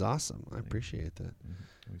Wow, this is awesome. I appreciate that.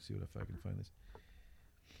 let me see if I can find this.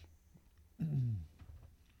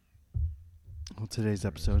 Well, today's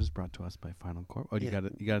episode is brought to us by Final Corp. Oh, you Yeah. got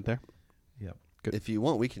it. You got it there. Yep. Good. If you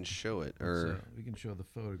want, we can show it. Or We can show the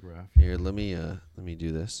photograph. here, let me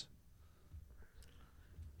do this.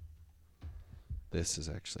 This is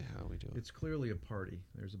actually how we do it. It's clearly a party.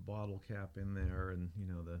 There's a bottle cap in there, and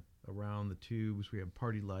the around the tubes we have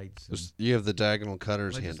party lights. And You have the diagonal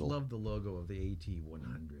cutters I handle. just love the logo of the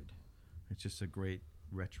AT100. It's just a great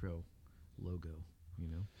retro logo.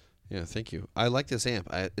 Yeah, thank you. I like this amp.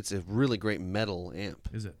 It's a really great metal amp.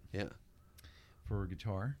 Is it Yeah. for a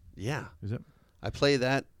guitar? Yeah. Is it? I play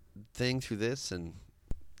that thing through this, and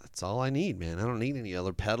that's all I need, man. I don't need any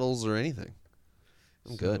other pedals or anything.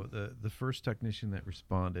 I'm good. The first technician that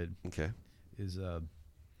responded Okay. is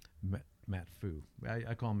Matt Fu.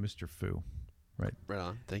 I call him Mr. Fu. Right. Right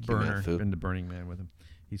on. Thank you, Burner. Matt Fu. Been to Burning Man with him.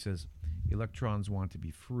 He says, electrons want to be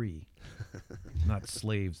free, not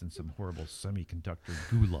slaves in some horrible semiconductor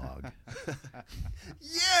gulag.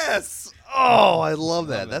 Yes! Oh, I love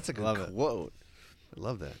that. Love it. That's a Love good it. quote. I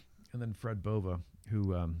love that. And then Fred Bova,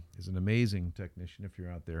 who is an amazing technician. If you're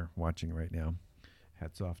out there watching right now,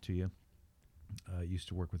 hats off to you. Used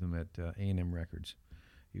to work with him at A&M Records.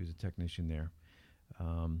 He was a technician there.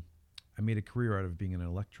 I made a career out of being an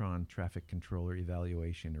electron traffic controller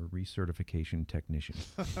evaluation or recertification technician.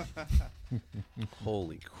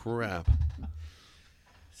 Holy crap.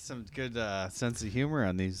 Some good sense of humor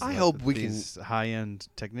on these. I hope we these high-end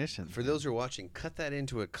technicians. For those who are watching, cut that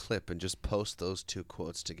into a clip and just post those two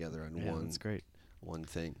quotes together on Yeah, that's great. one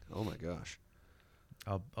thing. Oh my gosh.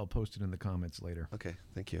 I'll post it in the comments later. Okay,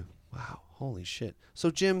 thank you. Wow, holy shit. So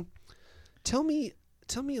Jim, tell me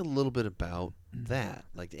a little bit about that.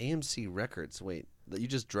 Like AMC Records. Wait, you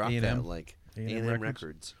just dropped A&M? that like A&M A&M Records?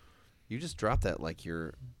 Records. You just dropped that like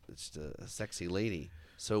you're just a sexy lady.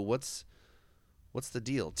 So what's the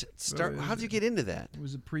deal? How did you get into that? It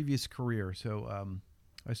was a previous career. So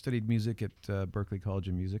I studied music at Berklee College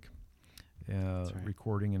of Music, right.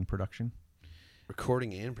 recording and production.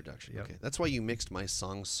 Recording and production. Yep. Okay, that's why you mixed my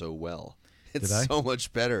songs so well. It's Did I? so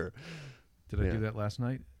much better. Did I Yeah. do that last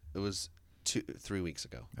night? It was 3 weeks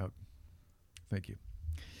ago. Thank you.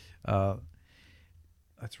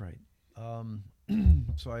 That's right.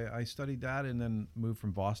 So I studied that and then moved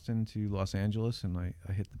from Boston to Los Angeles, and I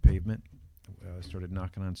hit the pavement. Started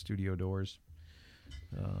knocking on studio doors.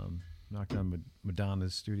 Knocked on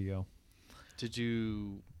Madonna's studio. Did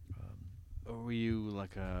you? Or were you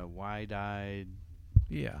like a wide-eyed,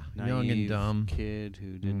 Yeah, naive young and dumb. kid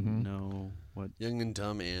who didn't Mhm. know what? Young and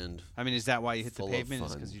dumb and I mean, is that why you hit the Full of pavement? Is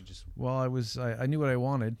fun. because you just Well, I knew what I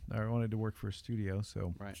wanted. I wanted to work for a studio,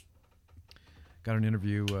 so right? got an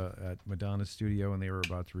interview at Madonna's studio, and they were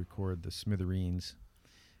about to record the Smithereens.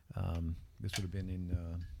 This would have been in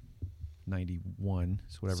 91,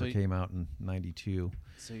 so whatever So y- came out in 92.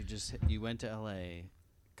 So you went to L.A.,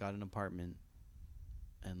 got an apartment,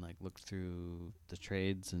 and like looked through the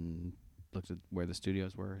trades and looked at where the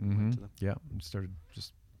studios were and went to them. Yeah, and started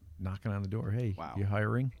just knocking on the door. Hey, Wow. you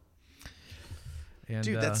hiring? And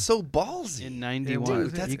dude, that's so ballsy. In '91,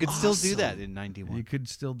 Dude, that's you could still do that awesome. in '91. you could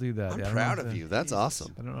still do that. I'm I don't know proud if of they- you. That's Jesus.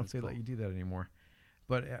 awesome. I don't know if That's they let cool. you do that anymore.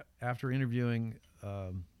 But after interviewing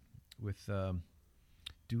with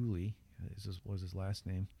Dooley, was his last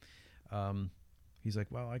name, he's like,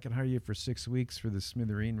 well, I can hire you for 6 weeks for the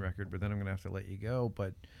Smithereen record, but then I'm going to have to let you go.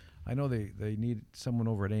 But I know they need someone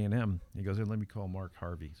over at A&M. He goes, hey, let me call Mark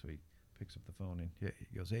Harvey. So he picks up the phone, and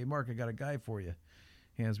he goes, hey, Mark, I got a guy for you.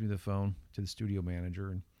 Hands me the phone to the studio manager,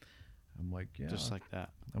 and I'm like, yeah, Just like that.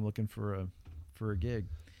 I'm looking for a gig.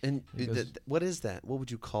 And Because- what is that? What would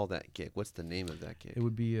you call that gig? What's the name of that gig? It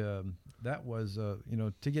would be that was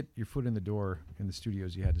to get your foot in the door in the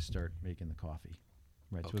studios, you had to start making the coffee,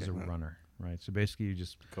 right? So it was a Okay. runner, right? So basically, you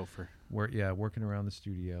just Gopher. working around the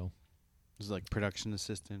studio. It was like production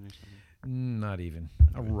assistant or something. Not even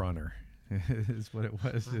a runner is what it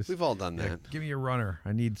was. Just, We've all done yeah, that. give me a runner.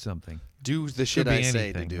 I need something. Do the shit Could be I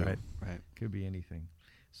say to anything, do. right? Right. Could be anything,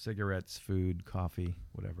 cigarettes, food, coffee,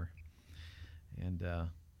 whatever. And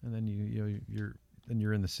then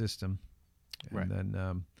you're in the system, and Right.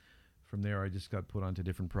 then from there I just got put onto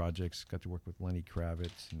different projects. Got to work with Lenny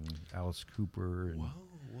Kravitz and Alice Cooper and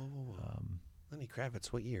Whoa. Lenny Kravitz,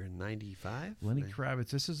 what year? 95? Lenny Kravitz.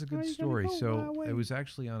 This is a good Why you gotta story. go So my way? it was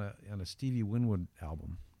actually on a Stevie Winwood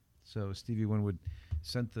album. So Stevie Winwood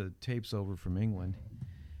sent the tapes over from England,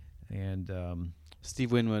 and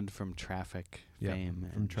Steve Winwood from Traffic yeah, fame.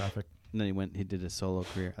 from and Traffic. then he did a solo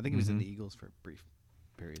career. I think he was in Mhm. the Eagles for a brief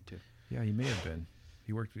period too. Yeah, he may have been.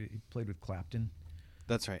 He played with Clapton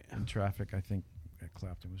That's right. in Traffic. I think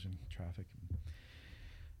Clapton was in Traffic.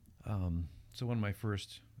 So one of my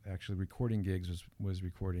first actually recording gigs was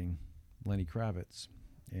recording Lenny Kravitz,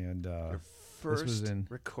 and Your this was first in.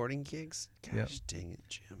 recording gigs? Gosh, Yep. dang it,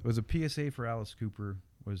 Jim. It was a PSA for Alice Cooper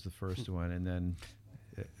was the first one, and then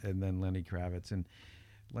Lenny Kravitz. And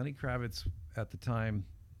Lenny Kravitz at the time,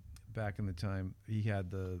 back in the time, he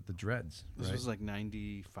had the dreads. This right? was like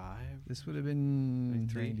 95. This would have been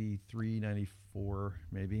 93? 93, 94,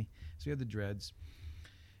 maybe. So he had the dreads,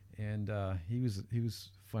 and he was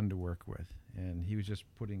fun to work with. And he was just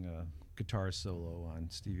putting a guitar solo on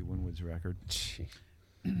Stevie Winwood's record, Gee.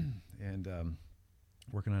 and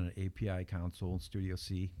working on an API console, Studio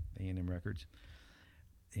C, A&M Records.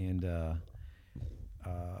 And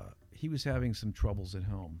he was having some troubles at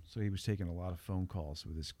home, so he was taking a lot of phone calls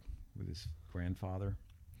with his grandfather.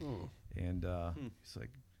 Oh. And he's like,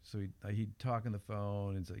 so he'd talk on the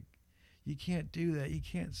phone, and it's like, you can't do that, you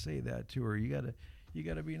can't say that to her, you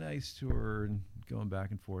gotta be nice to her, and going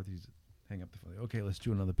back and forth. He's hang up the phone. Okay, let's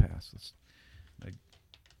do another pass. Let's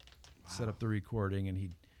set up the recording, and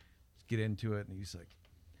he'd get into it, and he's like,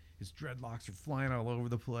 his dreadlocks are flying all over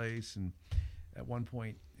the place, and at one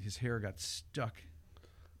point his hair got stuck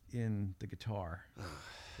in the guitar,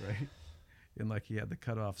 right? And like he had the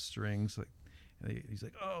cut off strings, like, and he's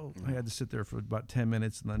like, oh, I had to sit there for about 10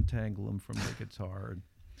 minutes and untangle him from the guitar. And,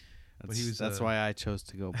 but he was That's why I chose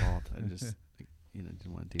to go bald. I just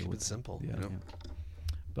didn't want to deal Keep with it simple. Yeah. You know?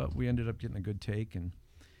 But we ended up getting a good take, and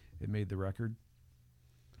it made the record.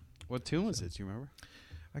 What tune was it? Do you remember?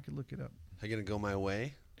 I could look it up. Are you gonna go my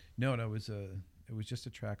way? No, it was just a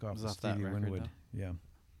track off was of off that Stevie record, Winwood. though? Yeah,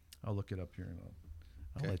 I'll look it up here, and I'll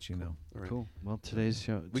Okay, let you cool. know. All right. Cool. Well, today's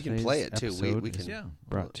show. We can today's play it, too. We episode can- is Yeah,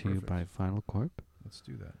 brought to you perfect. by Final Corp. Let's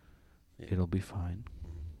do that. Yeah. It'll be fine.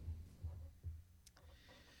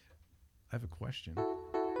 I have a question.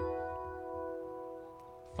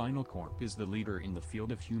 Final Corp is the leader in the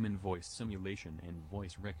field of human voice simulation and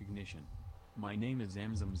voice recognition. My name is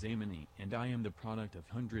Zamzam Zamani, and I am the product of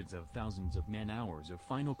hundreds of thousands of man-hours of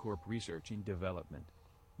Final Corp research and development.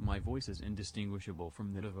 My voice is indistinguishable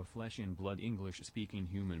from that of a flesh and blood English-speaking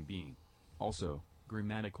human being. Also,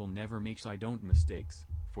 grammatical never makes I don't mistakes,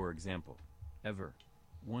 for example. Ever.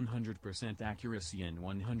 100% accuracy and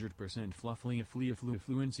 100%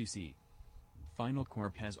 fluency C. Final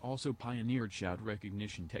Corp has also pioneered shout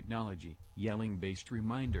recognition technology, yelling-based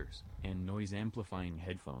reminders, and noise-amplifying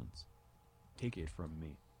headphones. Take it from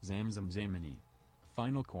me, Zamzam Zamani.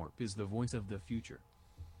 Final Corp is the voice of the future.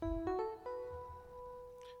 I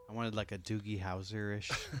wanted like a Doogie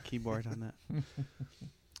Howser-ish keyboard on that.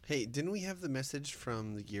 Hey, didn't we have the message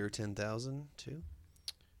from the year 10,000 too?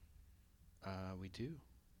 We do.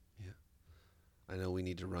 I know we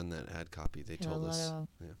need to run that ad copy. They told us. Hello.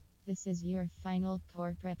 Yeah. This is your Final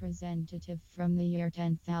Corp representative from the year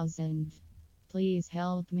 10,000. Please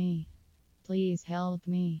help me. Please help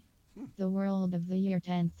me. The world of the year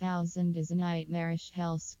 10,000 is a nightmarish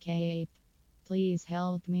hellscape. Please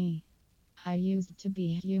help me. I used to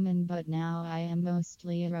be human, but now I am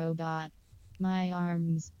mostly a robot. My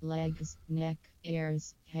arms, legs, neck,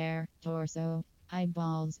 ears, hair, torso,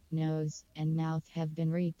 eyeballs, nose, and mouth have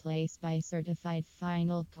been replaced by certified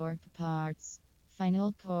Final Corp parts.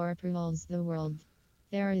 Final Corp rules the world.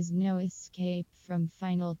 There is no escape from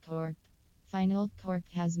Final Corp. Final Corp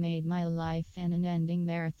has made my life an unending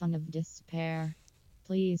marathon of despair.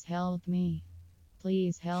 Please help me.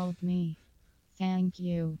 Please help me. Thank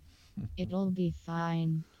you. It'll be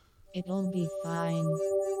fine. It'll be fine.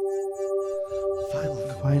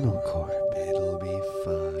 Final Corp. It'll be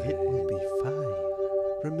fine. It will be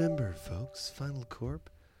fine. Remember, folks, Final Corp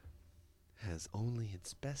has only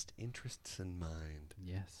its best interests in mind.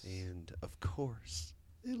 Yes. And, of course,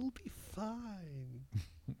 it'll be fine.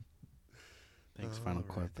 Thanks, Final All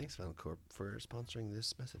Corp. right, thanks, Final Corp, for sponsoring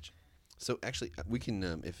this message. So, actually, we can,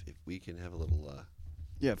 if we can have a little,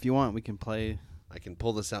 Yeah, if you want, we can play. I can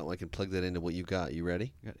pull this out and I can plug that into what you got. You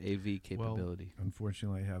ready? We got AV capability.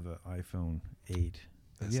 Unfortunately, I have an iPhone 8.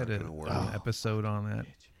 That's you had not gonna work. an episode on that?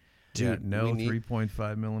 Dude, Yeah, no we need-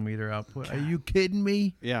 3.5 millimeter output. Are you kidding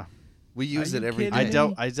me? Yeah, We use Are it you every kidding day.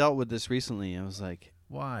 me? I dealt with this recently. I was like,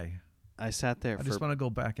 Why? I sat there I for just want to go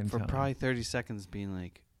back in time. probably 30 seconds, being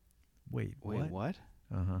like, Wait, wait, what?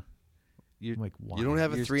 Uh huh. You Like, why? You don't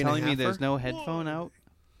have a You're 3.5? telling me there's no headphone out?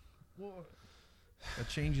 That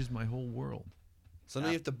changes my whole world. So now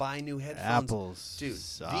you have to buy new headphones. Apples, Dude,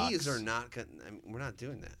 sucks. these are not going to, I mean, we're not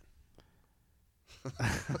doing that.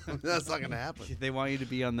 That's not going to happen. They want you to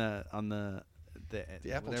be on the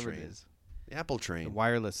The Apple whatever train. it is, The Apple the train.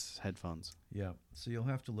 wireless headphones. Yeah. So you'll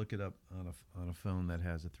have to look it up on a phone that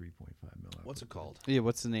has a 3.5 mil output. What's it called? Yeah,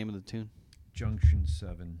 what's the name of the tune? Junction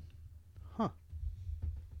 7.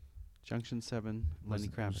 Junction 7, Lenny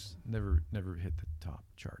Wasn't- Kravitz. was Never hit the top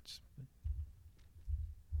charts.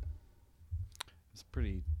 It's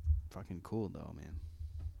pretty fucking cool, though, man.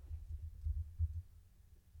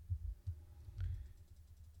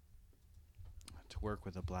 To work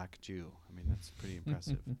with a black Jew. I mean, that's pretty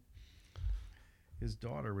impressive. His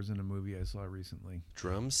daughter was in a movie I saw recently.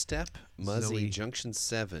 Drum Step, Muzzy, Zoe. Junction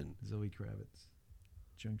 7. Zoe Kravitz.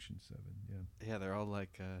 Junction 7, yeah. Yeah, they're all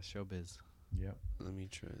like showbiz. Yep. Let me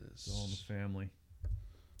try this. It's all in the family.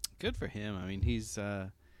 Good for him. I mean, he's. I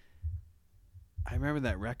remember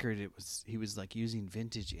that record. He was like using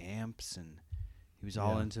vintage amps, and he was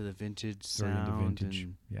all Yeah. into the vintage Started into sound vintage.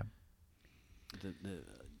 and Yeah. the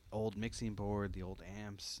old mixing board, the old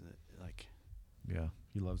amps. Like, Yeah.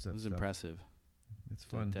 He loves that it was stuff. impressive. It's The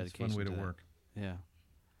fun. It's a fun dedication way to to that. work. Yeah.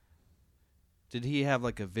 Did he have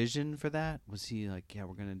like a vision for that? Was he like, yeah,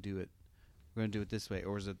 we're gonna do it this way,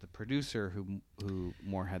 or was it the producer who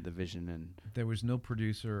more had the vision? And There was no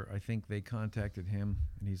producer. I think they contacted him,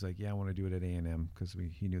 and he's like, "Yeah, I want to do it at A&M," because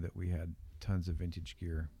he knew that we had tons of vintage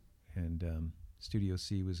gear, and Studio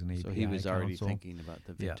C was an API so he was already console. thinking about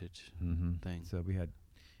the Yeah. vintage Mm-hmm. thing. So we had,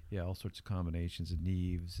 all sorts of combinations of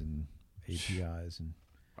Neves and APIs and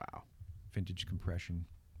Wow. vintage compression.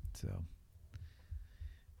 So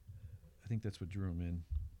I think that's what drew him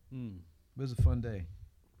in. It was a fun day.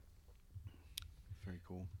 Very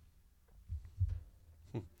cool.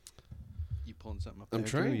 You pulling something up I'm there,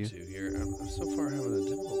 trying Drew? to here. I'm so far having a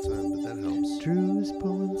difficult time, but that helps. Drew's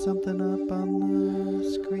pulling something up on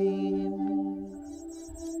the screen.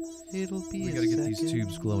 It'll be We a got to get these second.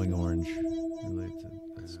 tubes glowing orange. Really,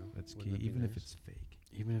 that's know. that's Wouldn't key. that be Even if nice? it's fake.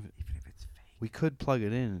 Even if It's fake. we could plug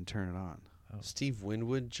it in and turn it on. Oh. Steve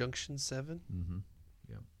Winwood, Junction 7. Mm-hmm.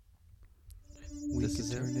 We This could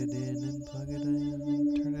is it? turn it in and plug it in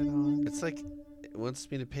and turn it on. It's like it wants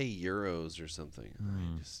me to pay euros or something.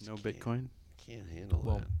 I just No can't- Bitcoin? Can't handle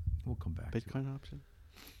Well, that. we'll come back. to it. Bitcoin option?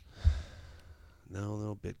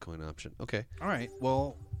 No Bitcoin option. Okay. All right.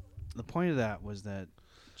 Well, the point of that was that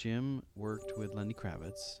Jim worked with Lenny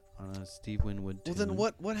Kravitz on a Steve Winwood Well, tune. then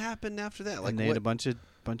what happened after that? Like and they had what? a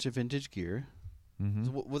bunch of vintage gear. Mhm.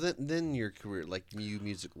 So well, then your career, like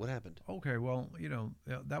music. What happened? Okay, well,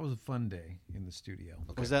 that was a fun day in the studio.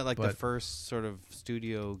 Okay. Was that like the But- first sort of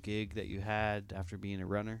studio gig that you had after being a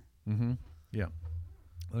runner? Mm-hmm. Yeah.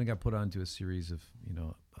 Then I got put onto a series of,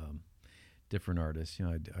 different artists.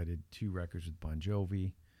 I did 2 records with Bon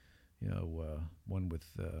Jovi, one with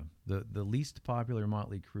the least popular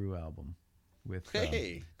Motley Crue album with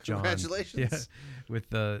Hey, John, congratulations! Yeah, with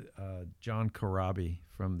John Corabi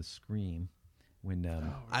from The Scream. When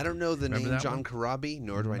I don't know the Remember name that John one? Corabi,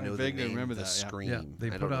 nor do I I know the vaguely name remember The that, yeah. Scream. yeah, they I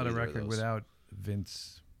put don't out know a either of record those. without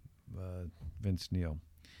Vince Neil,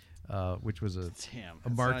 which was a Damn. a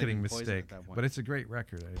marketing mistake, but it's a great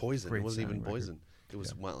record. It's a Poison. It great wasn't even sounding record. Poison. It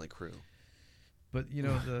was Motley Crue. But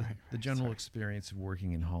the general experience of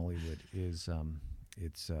working in Hollywood is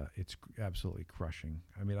it's absolutely crushing.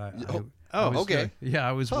 I mean, I was, okay.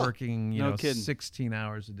 I was Huh. working No kidding. 16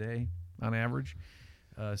 hours a day on average,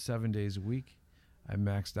 7 days a week. I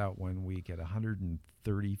maxed out one week at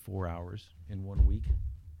 134 hours in 1 week.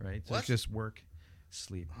 Right, so What? it's just work,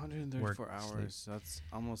 sleep. 134 work, hours. sleep. That's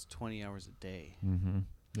almost 20 hours a day. Mm-hmm.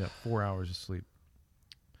 Yeah, 4 hours of sleep.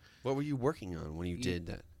 What were you working on when you You- did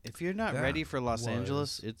that? If you're not That ready for Los was-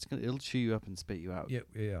 Angeles, it'll chew you up and spit you out.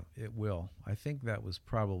 Yeah, it will. I think that was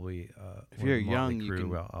probably If one you're of the young, Motley you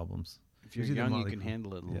Crue can- albums. If you're It was either young, you Motley can Crue.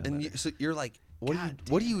 handle it a Yeah. little And better. so you're like, what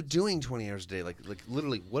are you doing 20 hours a day? Like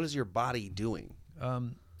literally, what is your body doing?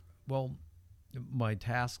 Well, my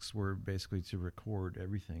tasks were basically to record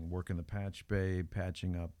everything, work in the patch bay,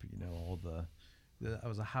 patching up, all the I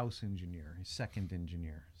was a house engineer, a second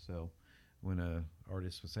engineer. So when a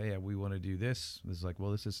artist would say, "Yeah, we want to do this," it's like,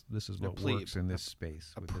 "Well, this is what plebe, works in this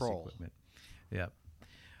space a with this pro. equipment." Yeah.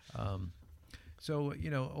 So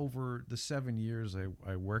over the 7 years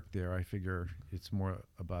I worked there, I figure it's more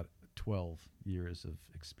about 12 years of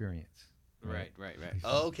experience. Right.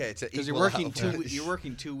 Oh, okay, to Because you're equal working out. you're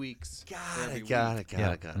working 2 weeks. Got every it. Got week. it.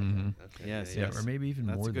 Yeah. Okay, Yes, Yeah, yes. or maybe even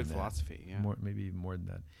That's more a good than philosophy. Yeah. that. Maybe even more than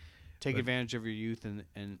that. Take but- advantage of your youth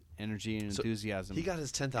and energy and So enthusiasm. He got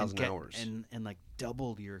his 10,000 and hours. and like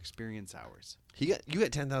double your experience hours. You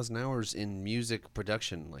got 10,000 hours in music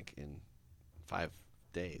production, like in 5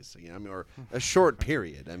 days. Or a short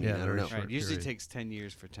period. I mean, Yeah, I don't very know. short. Right. Usually period. takes 10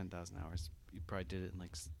 years for 10,000 hours. You probably did it in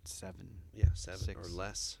like 7. Yeah, 7 or 6.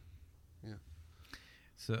 less.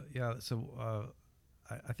 So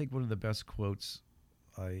I think one of the best quotes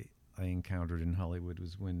I encountered in Hollywood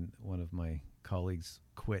was when one of my colleagues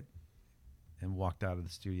quit and walked out of the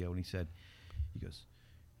studio, and he goes,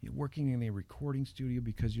 working in a recording studio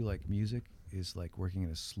because you like music is like working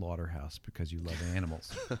in a slaughterhouse because you love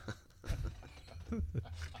animals. And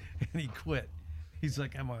he quit. He's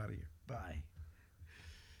like, I'm out of here. Bye.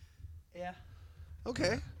 Yeah.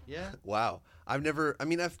 Okay. Yeah. Wow. I've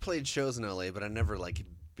played shows in LA, but I've never like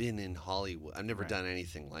been in Hollywood. I've never Right. done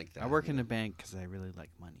anything like that. I work in a bank because I really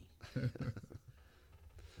like money.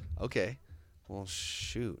 Okay. Well,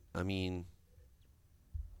 shoot. I mean,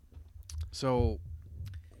 So,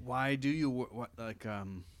 why do you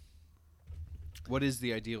what is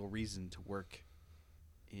the ideal reason to work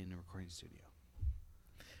in a recording studio?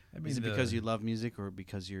 I mean, Is it because you love music or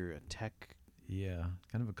because you're a tech? Yeah,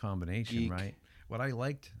 kind of a combination, Geek. right? What I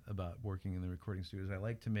liked about working in the recording studio is I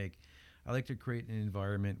like to create an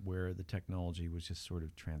environment where the technology was just sort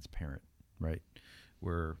of transparent, right?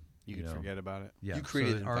 Where You can forget about it. Yeah, you so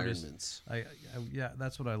created the artist- environments. yeah,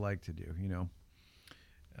 that's what I like to do, you know.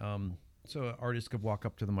 So an artist could walk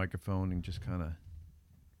up to the microphone and just kind of,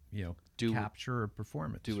 Do- capture a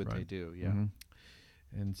performance. Do what they right? do. Yeah. Mhm.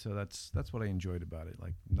 And so that's what I enjoyed about it,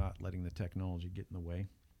 like not letting the technology get in the way.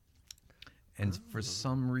 And for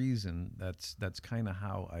some reason, that's kind of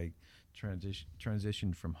how I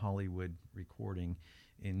transitioned from Hollywood recording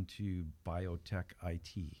into biotech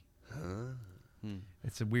IT. Huh?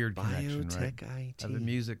 It's a weird connection, right? Biotech IT. The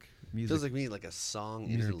music Feels like me like a song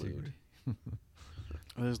music interlude. degree.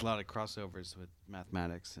 Well, there's a lot of crossovers with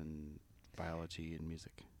mathematics and biology and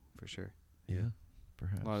music, for sure. Yeah,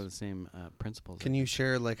 perhaps. A lot of the same principles. Can you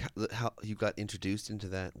share like how you got introduced into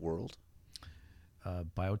that world?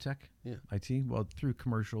 Biotech, Yeah. IT. Well, through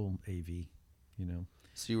commercial AV, you know.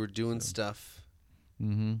 So you were doing stuff.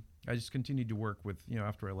 Mm-hmm. I just continued to work with,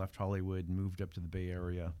 after I left Hollywood and moved up to the Bay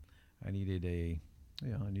Area, I needed a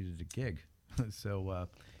gig. So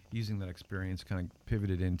using that experience, kind of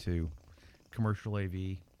pivoted into commercial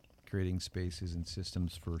AV, creating spaces and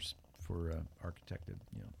systems for architected,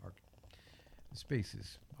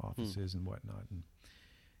 spaces, offices, and whatnot,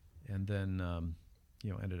 and then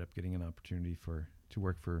ended up getting an opportunity to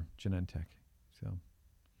work for Genentech. So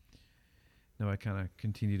now I kind of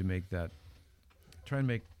continue to try and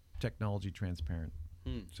make technology transparent,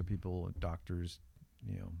 so people, doctors,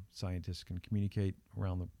 scientists can communicate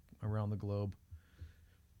around the globe,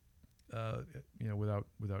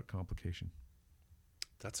 without complication.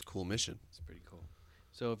 That's a cool mission. It's pretty cool.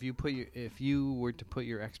 So if you were to put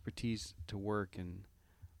your expertise to work and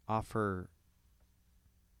offer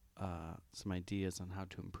some ideas on how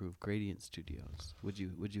to improve Gradient Studios, would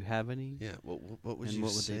you have any? Yeah. What would And you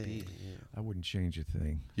what would say? they be? Yeah. I wouldn't change a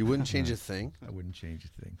thing. You wouldn't change a thing. I wouldn't change a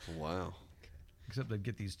thing. Wow. Except I'd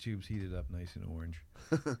get these tubes heated up nice and orange.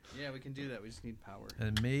 Yeah, we can do that. We just need power.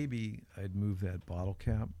 And maybe I'd move that bottle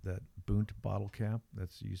cap, that Bunt bottle cap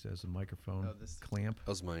that's used as a microphone this- clamp. That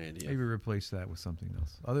was my idea. Maybe replace that with something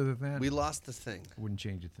else. Other than that, We lost the thing. I wouldn't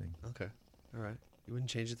change a thing. Okay. All right. You wouldn't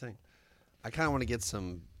change a thing. I kind of want to get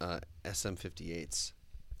some SM58s.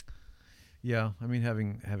 Yeah, I mean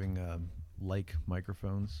having like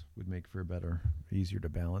microphones would make for easier to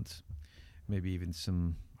balance. Maybe even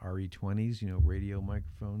some RE20s, radio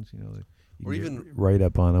microphones, that you Or can even- get right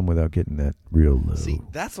up on them without getting that real low. See,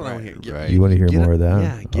 that's what I want to hear. right. You want to hear Get more up- of that?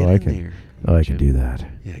 Yeah, get I in can. there. Oh, I can do that.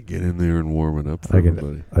 Yeah, get in there and warm it up for I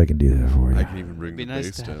everybody. can do that for you. I can even bring Be the nice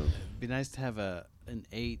bass to have. down. Be nice to have an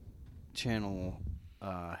 8-channel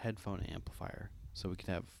headphone amplifier, so we could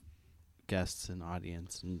have guests and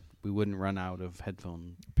audience, and we wouldn't run out of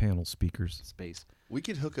headphone Panel speakers. space. We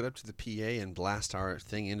could hook it up to the PA and blast our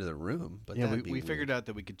thing into the room. But yeah, that'd we be figured weird. out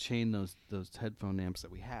that we could chain those headphone amps that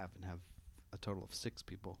we have and have a total of 6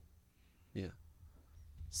 people. Yeah.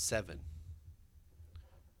 7.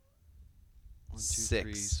 1, 2,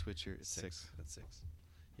 3, 6. switcher. 6. That's 6.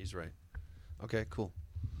 He's right. Okay, cool.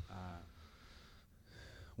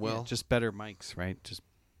 Well, Well, just better mics, right? Just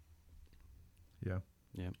Yeah.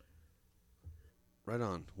 yeah. right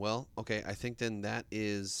on. Well, okay, I think then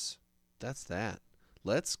that's that.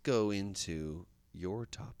 Let's go into your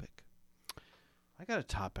topic. I got a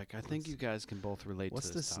topic. I think you guys can both relate What's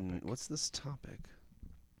to this topic. What's this topic?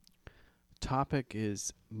 Topic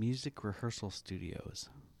is music rehearsal studios.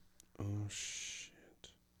 Oh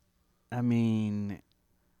shit. I mean,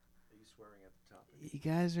 you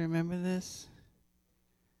guys remember this?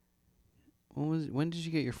 When did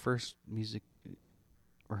you get your first music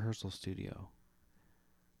rehearsal studio?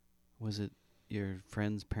 Was it your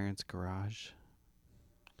friend's parents' garage?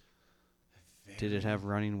 Did it have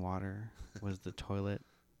running water? Was the toilet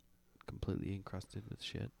completely encrusted with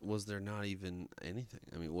shit? Was there not even anything?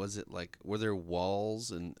 I mean, was it like, were there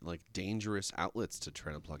walls and like dangerous outlets to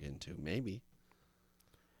try to plug into? Maybe.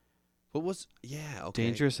 What was? Yeah. Okay.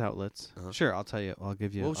 Dangerous outlets. Uh-huh. Sure, I'll tell you. I'll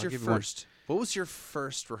give you. What was I'll your give you one. first? What was your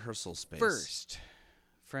first rehearsal space? First,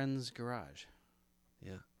 friend's garage.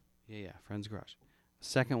 Yeah. Yeah, friend's garage.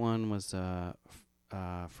 Second one was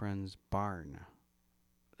friend's barn.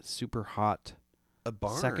 Super hot. A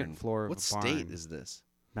barn. Second floor of What a barn. state is this?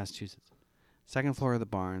 Massachusetts. Second floor of the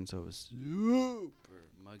barn, so it was super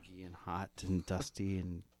muggy and hot and dusty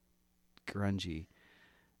and grungy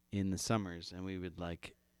in the summers, and we would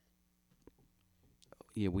like.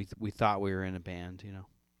 Yeah, we thought we were in a band, you know.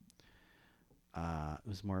 It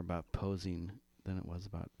was more about posing than it was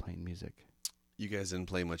about playing music. You guys didn't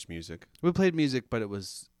play much music. We played music, but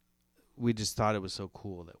we just thought it was so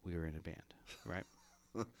cool that we were in a band, right?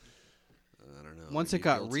 I don't know. Once Are it you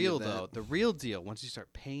got guilty real, of that? though, the real deal, once you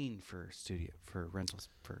start paying for rentals,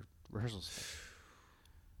 for rehearsal space,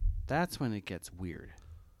 that's when it gets weird.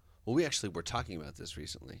 Well, we actually were talking about this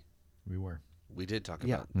recently. We were. We did talk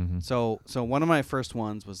Yeah. about. Mm-hmm. So one of my first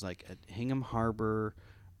ones was like at Hingham Harbor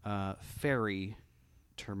ferry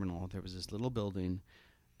terminal. There was this little building,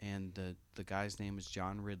 and the guy's name is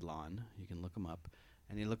John Ridlon. You can look him up,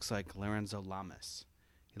 and he looks like Lorenzo Lamas.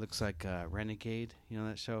 He looks like Renegade. You know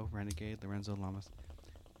that show, Renegade? Lorenzo Lamas.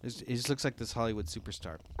 He just looks like this Hollywood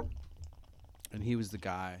superstar. And he was the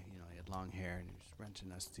guy. You know, he had long hair, and he was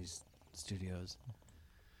renting us these studios.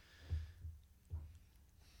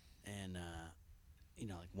 And you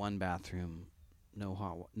know, like one bathroom,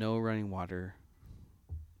 no running water,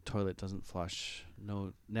 toilet doesn't flush,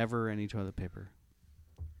 never any toilet paper.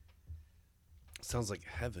 Sounds like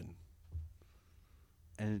heaven.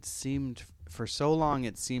 And it seemed, for so long,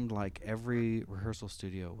 it seemed like every rehearsal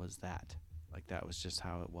studio was that. Like that was just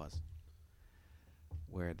how it was.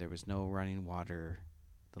 Where there was no running water,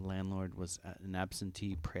 the landlord was an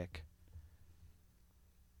absentee prick.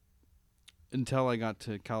 Until I got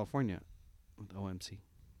to California with OMC.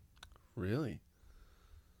 Really?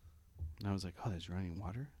 And I was like, oh, there's running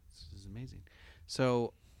water? This is amazing.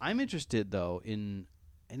 So I'm interested, though, in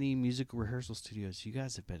any music rehearsal studios you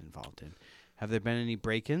guys have been involved in. Have there been any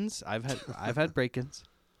break-ins? I've had break-ins.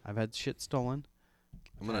 I've had shit stolen.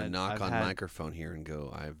 I'm going to knock I've on had- microphone here and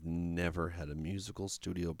go, I've never had a musical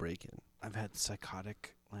studio break-in. I've had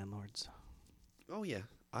psychotic landlords. Oh, yeah.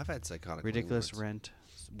 I've had psychotic Ridiculous landlords.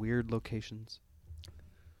 rent. Weird locations.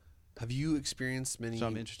 Have you experienced many So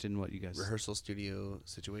I'm interested in what you guys... rehearsal studio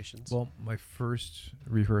situations? Well, my first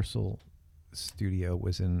rehearsal studio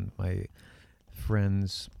was in my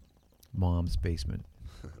friend's mom's basement.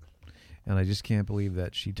 And I just can't believe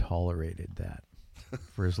that she tolerated that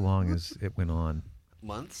for as long as it went on.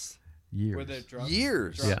 Months? Years. Were there drums?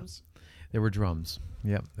 Years. Drums? There were drums.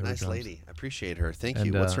 Yep. There Nice were drums. lady. I appreciate her. Thank And,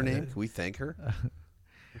 you. What's her uh, name? Can we thank her?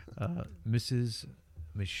 Mrs.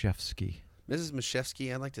 Mishevsky. Mrs.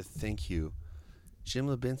 Mashevsky, I'd like to thank you. Jim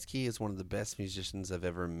Lubinsky is one of the best musicians I've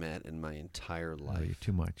ever met in my entire Oh, you're life.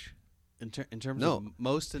 too much. In terms No. of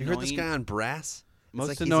most You annoying... heard this guy on brass? It's Most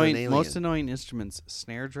like he's an alien. most annoying instruments: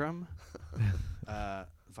 snare drum,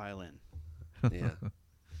 violin. Yeah.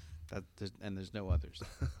 There's no others.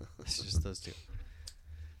 It's just those two.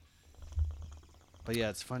 But yeah,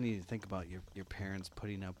 it's funny to think about your parents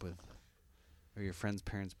putting up with, or your friends'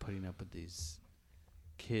 parents putting up with these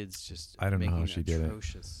kids just. I don't know how making she did it.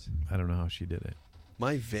 atrocious. I don't know how she did it.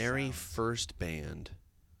 My very Sounds. first band,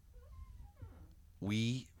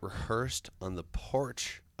 we rehearsed on the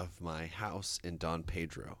porch of my house in Don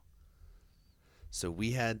Pedro. So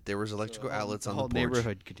there was electrical outlets The on whole the porch.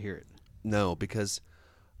 neighborhood could hear it. No, because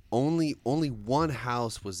only one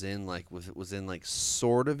house was in like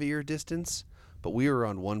sort of ear distance, but we were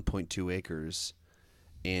on 1.2 acres,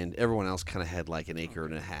 and everyone else kind of had like an acre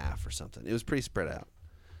and a half or something. It was pretty spread out.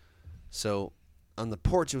 So on the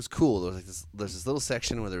porch, it was cool. There was there's this little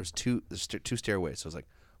section where there's two stairways. So it was like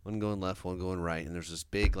one going left, one going right, and there's this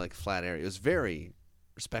big like flat area. It was very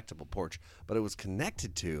respectable porch, but it was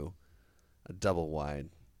connected to a double wide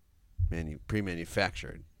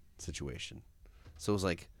pre-manufactured situation. So it was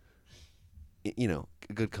like, a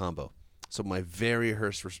good combo. So my very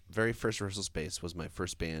first rehearsal space was my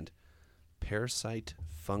first band, Parasite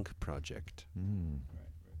Funk Project.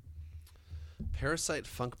 Parasite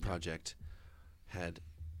Funk Project had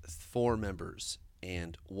 4 members,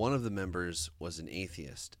 and one of the members was an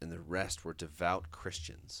atheist, and the rest were devout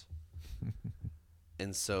Christians.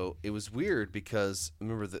 And so it was weird because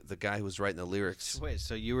remember the guy who was writing the lyrics. Wait,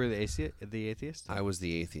 so you were the atheist? I was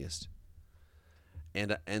the atheist.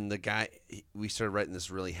 And the guy, we started writing this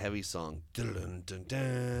really heavy song.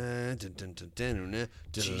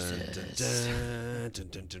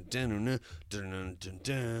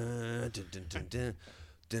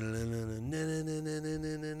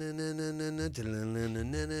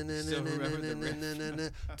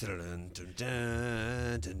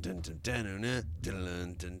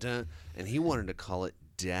 And he wanted to call it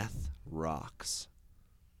Death Rocks.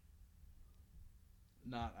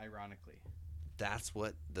 Not ironically. that's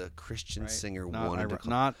what the Christian Right? singer Not, wanted to call.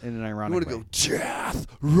 not in an We ironic want to way. go, death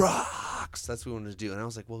rocks. That's what we wanted to do. And I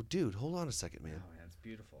was like, well, dude, hold on a second, man. Oh, that's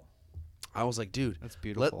beautiful. I was like, dude, That's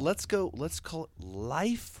beautiful. let's call it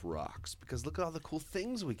Life Rocks, because look at all the cool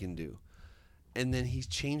things we can do. And then he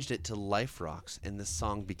changed it to Life Rocks, and the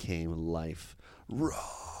song became Life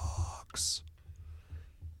Rocks.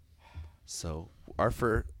 So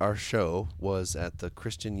our show was at the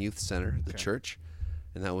Christian Youth Center, the Okay. church,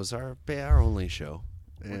 and that was our only show.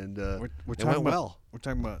 And we're it talking went about, well. We're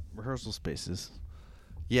talking about rehearsal spaces.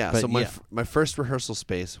 Yeah. But So yeah. my first rehearsal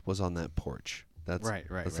space was on that porch. That's Right.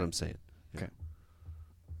 That's what I'm saying. Okay.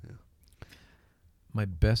 My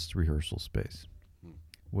best rehearsal space Hmm.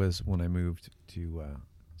 was when I moved to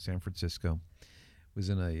San Francisco. Was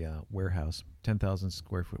in a warehouse, 10,000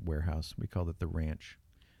 square foot warehouse. We called it the Ranch.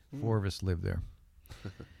 4 of us lived there.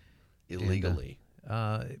 Illegally.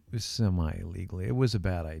 It was semi-illegally. It was a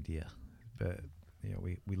bad idea, but you know,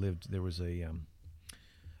 we lived. There was a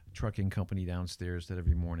trucking company downstairs that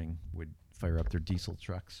every morning would fire up their diesel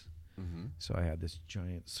trucks. Mm-hmm. So I had this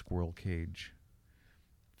giant squirrel cage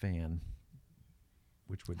fan,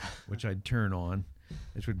 which I'd turn on.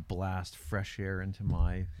 It would blast fresh air into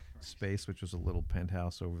my space, which was a little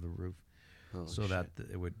penthouse over the roof, so that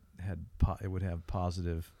it would have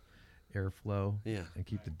positive airflow. Yeah. And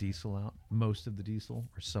keep the diesel out, most of the diesel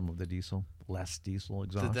or some of the diesel, less diesel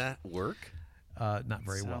exhaust. Did that work? Not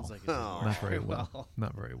very well. Sounds like it didn't Oh. work Not very well.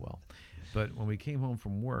 Not very well. But when we came home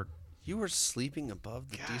from work, You were sleeping above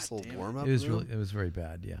the God diesel damn it. warm-up it was room? it was very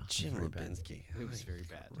bad. Yeah, it Jim was very bad. Rubinsky. It was very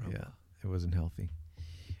bad. Yeah, it wasn't healthy.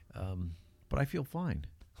 But I feel fine.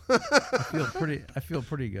 I feel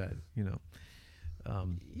pretty good. You know.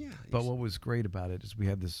 Yeah. But what was great about it is we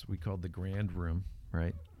had this, we called the grand room,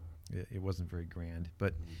 right? It wasn't very grand,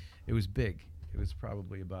 but it was big. It was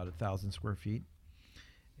probably about 1,000 square feet.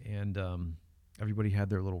 And everybody had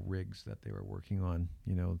their little rigs that they were working on,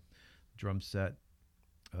 you know, drum set.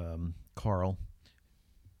 Carl,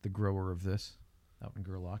 the grower of this, out in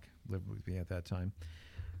Gerlach, lived with me at that time.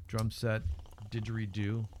 Drum set,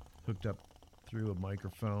 didgeridoo, hooked up through a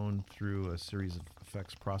microphone, through a series of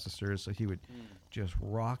effects processors. So he would just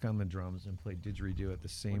rock on the drums and play didgeridoo at the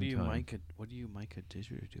same What do you time. What do you mic a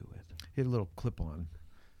didgeridoo with? He had a little clip-on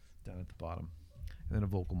down at the bottom, and then a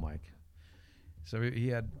vocal mic. So he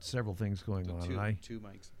had several things going on. Two, And I, two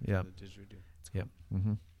mics. Yep. For the didgeridoo. yep.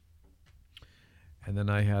 Mm-hmm. And then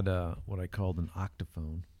I had what I called an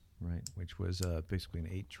octophone, right, which was basically an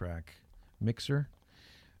 8-track mixer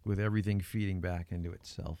with everything feeding back into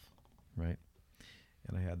itself, right?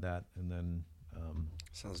 And I had that, and then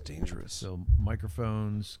Sounds dangerous. so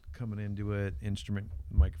microphones coming into it, instrument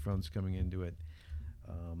microphones coming into it,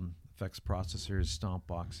 effects processors, stomp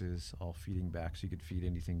boxes, all feeding back, so you could feed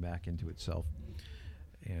anything back into itself.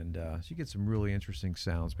 And so you get some really interesting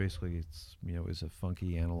sounds. Basically, it's, you know, it was a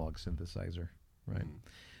funky analog synthesizer, right?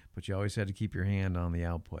 But you always had to keep your hand on the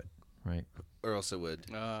output, right? Or else it would.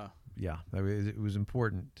 Yeah, it was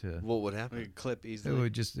important to. What would We happen? could clip It easily.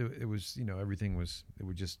 would just, it was, you know, everything was, it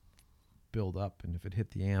would just build up, and if it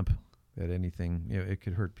hit the amp at anything, you know, it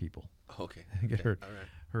could hurt people. Okay. It could Okay. All right.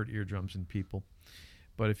 hurt eardrums and people.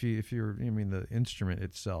 But if you're, I mean, the instrument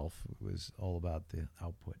itself was all about the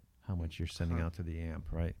output, how much you're sending out to the amp,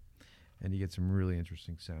 right? And you get some really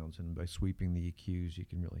interesting sounds, and by sweeping the EQs, you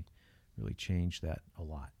can really change that a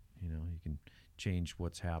lot. You know, you can change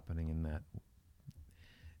what's happening in that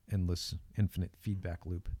endless, infinite feedback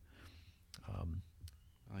loop. I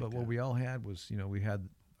like But what that. we all had was, you know, we had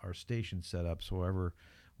our station set up, so whoever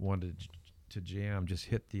wanted to jam just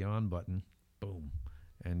hit the on button, boom,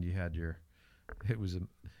 and you had your. It was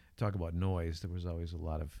talk about noise. There was always a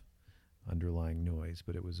lot of underlying noise,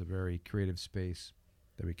 but it was a very creative space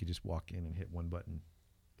that we could just walk in and hit one button,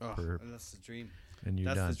 Oh, for- that's the dream. and you're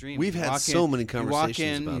That's done. the dream. We've You had walk so in- many You walk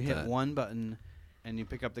conversations in, about you hit that. one button, and you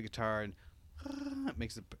pick up the guitar, and it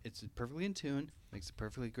makes it. It's perfectly in tune. Makes a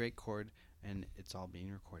perfectly great chord, and it's all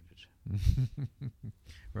being recorded.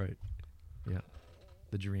 Right. Yeah.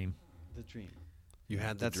 The dream. The dream. You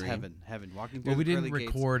had the That's dream. heaven. Heaven. Walking through Well, we the didn't pearly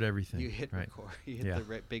gates, record everything. You hit right. record. You hit Yeah.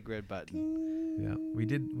 the big red button. Yeah, we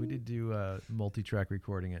did do multi-track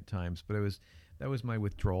recording at times, but that was my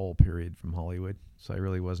withdrawal period from Hollywood, so I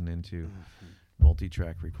really wasn't into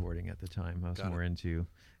multi-track recording at the time. I was Got it. more into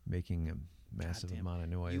making a massive Goddamn. amount of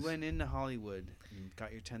noise. You went into Hollywood and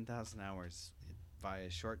got your 10,000 hours via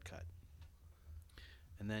shortcut,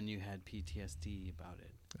 and then you had PTSD about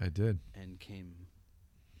it I did. and came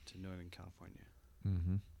to Northern California.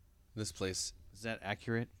 Mm-hmm. This place. Is that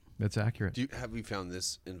accurate? That's accurate. Have you found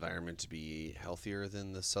this environment to be healthier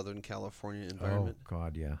than the Southern California Oh environment?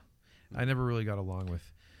 God, yeah. I never really got along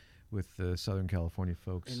with the Southern California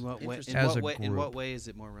folks In what way? Interesting. As a In what group. way is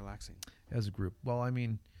it more relaxing? as a group. Well, I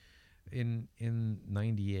mean, in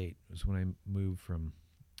 '98 was when I moved from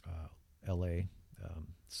L.A.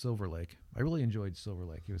 Silver Lake. I really enjoyed Silver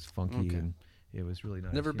Lake. It was funky Okay. and it was really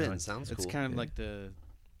nice. Never You know, been. Sounds It's cool. kind of Yeah. like the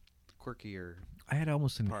quirkier. I had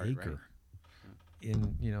almost an part, right? acre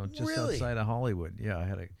in just Really? outside of Hollywood. Yeah, I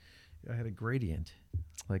had a gradient.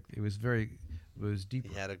 Like it was deeper.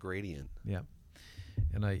 He had a gradient. Yeah,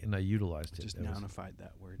 and I utilized it. Just That was- nounified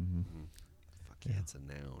that word. Mhm. Fuck yeah, it's a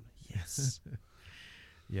noun. Yes.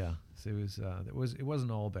 Yeah, so it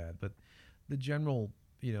wasn't all bad, but the general,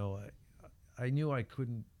 I knew I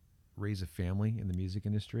couldn't raise a family in the music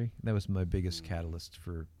industry. That was my biggest catalyst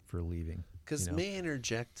for leaving. Because you know. may I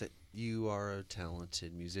interject that you are a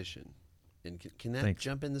talented musician, and can that Thanks.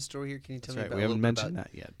 jump in the story here? Can you tell That's me right. about We a haven't little bit mentioned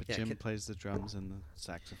about that yet, but Yeah, Jim can- plays the drums and the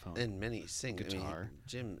saxophone. and many sing Guitar. I mean,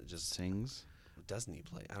 Jim just Sings. doesn't he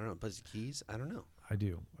play? I don't know. Plays the keys? I don't know. I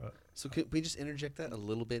do. So can we just interject that a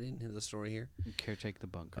little bit into the story here? Caretake the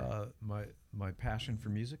bunker. My passion for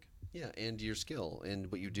music. Yeah, and your skill and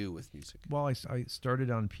what you do with music. Well, I started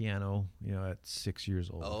on piano, at 6 years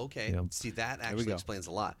old. Oh, okay. You know, See, that we actually go. explains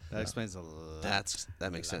a lot. that explains a lot.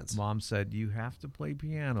 That makes sense. Mom said you have to play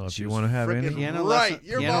piano if She you was want to have frickin' any. Piano, Right,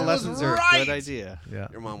 your piano mom was lessons are a right. good idea. Yeah,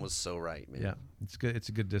 Your mom was so right, man. yeah. It's good. It's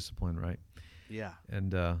a good discipline, right? Yeah.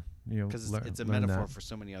 And Because it's a learn metaphor that. for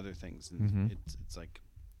so many other things, and Mhm. it's like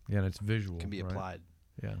Yeah, and it's visual. can be right? applied.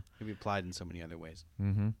 Yeah. Can be applied in so many other ways.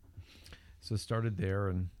 Mm-hmm. So started there,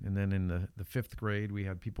 and then in the 5th grade, we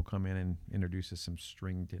had people come in and introduce us some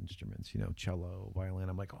stringed instruments, cello, violin.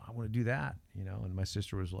 I'm like, oh, I want to do that, And my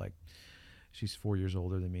sister was like, she's 4 years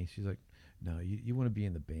older than me. She's like, no, you want to be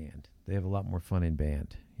in the band. They have a lot more fun in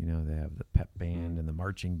band. They have the pep band and the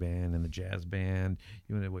marching band and the jazz band.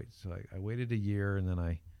 You want to wait. So I waited a year, and then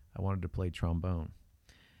I wanted to play trombone.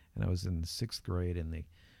 And I was in the 6th grade, and they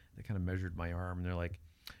kind of measured my arm, and they're like,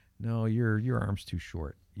 no, your arm's too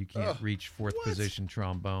short. You can't reach 4th what? position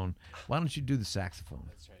trombone. Why don't you do the saxophone?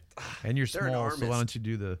 That's right. And you're They're an small, so why armist. don't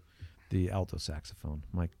you do the alto saxophone?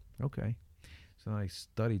 I'm like, okay. So I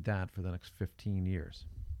studied that for the next 15 years,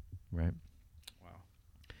 right? Wow.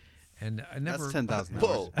 And I never That's 10,000 hours.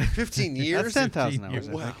 Whoa, 15 years? That's 10,000 15 years,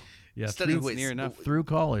 hours. I Wow. think. Yeah, Studied through, wait, near enough. through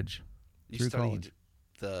college. You through studied college.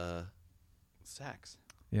 the Sax.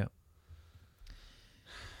 Yeah.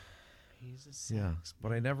 He's a sax. Yeah,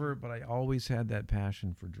 but I always had that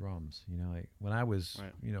passion for drums. When I was,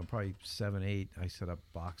 Right. probably 7, 8, I set up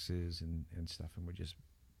boxes and stuff, and would just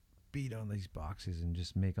beat on these boxes and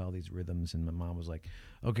just make all these rhythms. And my mom was like,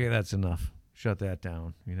 "Okay, that's enough. Shut that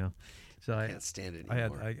down." So can't stand it I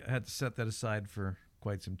anymore. had to set that aside for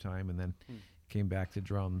quite some time, and then came back to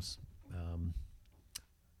drums.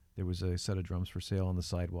 There was a set of drums for sale on the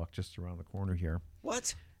sidewalk just around the corner here.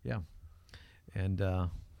 What Yeah, and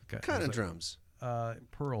kind of drums?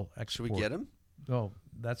 Pearl export. Should we get them? Oh,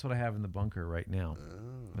 that's what I have in the bunker right now.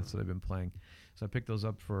 That's what I've been playing. So I picked those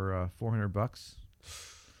up for $400.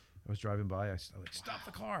 I was driving by. I was like, "Stop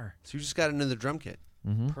the car!" So you just got another drum kit.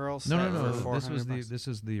 Mm-hmm. Pearl No. set for This was $400. this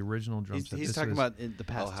is the original drum set. He's This talking was- about in the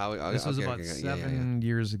past. Oh, how? This was okay, about okay, okay. 7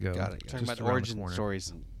 years ago. Got it, got it. talking just about around the origin corner. stories.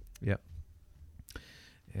 And Yep.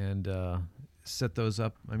 And set those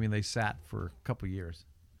up. I mean, they sat for a couple years,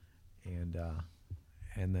 and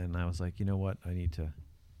then I was like, you know what? I need to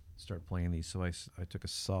start playing these. So I took a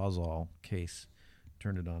Sawzall case,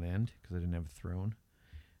 turned it on end because I didn't have a throne.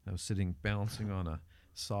 I was sitting balancing on a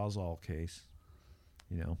Sawzall case,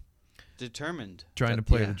 determined. trying to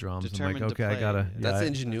play yeah, the drums. I'm like, Determined to okay, I play gotta. the That's I-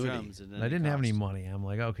 ingenuity. drums, and then I didn't have any cost. money. I'm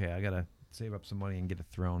like, okay, I gotta save up some money and get a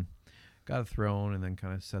throne. Got a throne, and then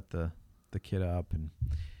kind of set the kit up, and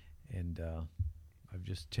I've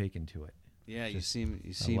just taken to it. Yeah, you Just- seem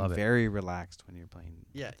love it. very relaxed when you're playing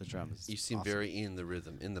Yeah, the drums. You It's seem awesome. very in the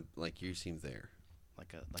rhythm, like you seem there.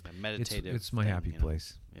 like a meditative. It's my thing, happy you know?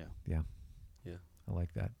 place. Yeah. Yeah. Yeah. I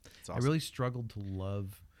like that. It's awesome. I really struggled to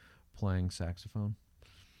love playing saxophone.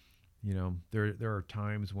 There are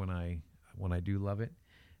times when I do love it,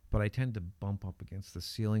 but I tend to bump up against the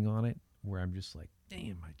ceiling on it where I'm just like,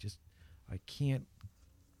 damn, I can't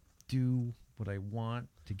do what I want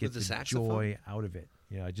to get With the the saxophone? joy out of it.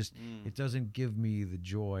 It doesn't give me the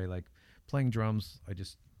joy. Like playing drums, I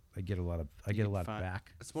get a lot find-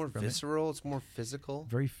 back. It's more from it. visceral. It's more physical.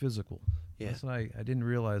 Very physical. Yeah. That's what I didn't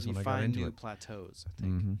realize You when I got find into new it. plateaus. I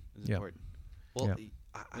think Mhm. is Yeah. important. Well,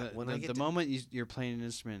 Yeah. when the, I get the to, moment you're playing an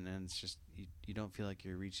instrument and it's just you don't feel like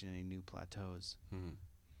you're reaching any new plateaus, Mhm.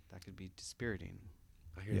 that could be dispiriting.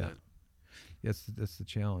 I hear Yeah. that. That's the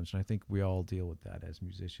challenge, and I think we all deal with that as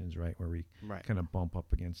musicians, right? Where we Right. kind of bump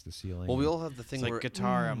up against the ceiling. Well, we and- all have the thing It's like where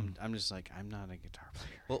guitar. I'm just like, I'm not a guitar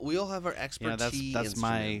player. well, we all have our You know, expertise. that's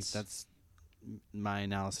my instruments. my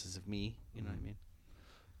analysis of me. You know what I mean?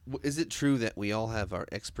 Is it true that we all have our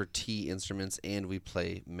expertise instruments and we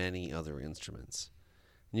play many other instruments?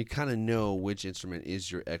 And you kind of know which instrument is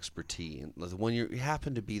your expertise, and the one you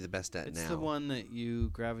happen to be the best at It's now. the one that you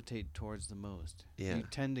gravitate towards the most. Yeah. You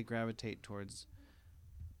tend to gravitate towards.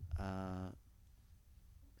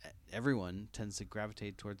 Everyone tends to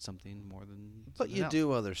gravitate towards something more than. But something you else.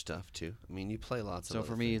 do other stuff too. I mean, you play lots of. So other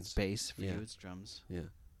for me, things. it's bass. For Yeah. you, it's drums. Yeah.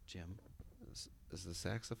 Jim. Is the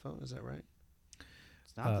saxophone? Is that right?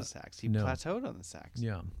 It's not the sax. He no. plateaued on the sax.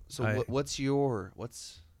 Yeah. So what's your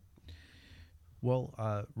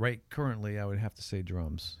Well, right currently, I would have to say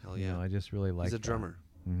drums. Hell You know, yeah. I just really like. He's a that. drummer.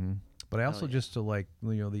 hmm But I also yeah. just to like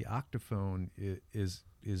the octophone is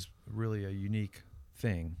really a unique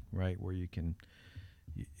thing, right? Where you can,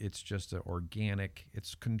 it's just an organic.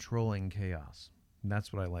 It's controlling chaos, and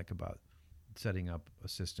that's what I like about setting up a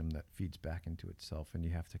system that feeds back into itself. And you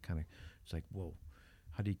have to kind of, it's like, whoa,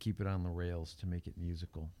 how do you keep it on the rails to make it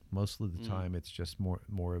musical? Most of the time, it's just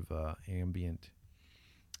more of a ambient.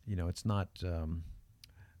 You know, it's not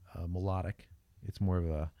melodic. It's more of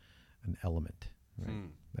an element, right?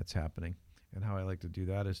 That's happening. And how I like to do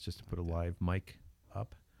that is just to put a live mic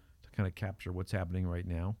up to kind of capture what's happening right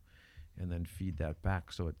now, and then feed that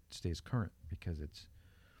back so it stays current because it's,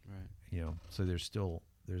 Right. so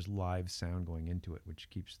there's live sound going into it, which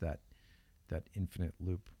keeps that infinite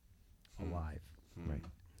loop alive, right?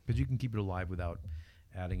 Because you can keep it alive without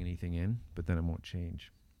adding anything in, but then it won't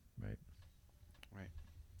change, right?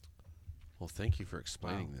 Well, thank you for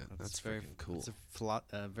explaining Wow, that. That's very freaking cool. It's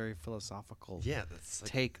a very philosophical Yeah, that's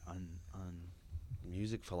like take on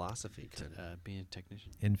music philosophy kind of. being a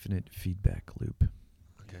technician. Infinite feedback loop.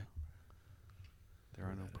 Okay. There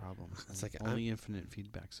are no problems. It's like only infinite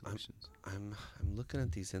feedback solutions. I'm looking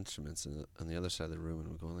at these instruments on the other side of the room, and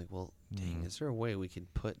we're going like, well, dang, Mhm. is there a way we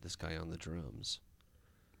could put this guy on the drums,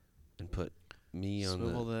 and put me on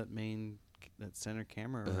Swivel the that center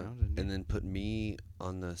camera uh-huh, around, and and then put me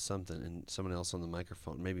on the something, and someone else on the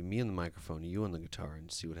microphone. Maybe me on the microphone, you on the guitar,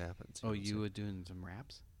 and see what happens. oh, know what I'm you saying? were doing some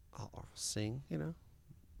raps. I'll sing. I'm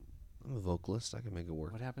a vocalist. I can make it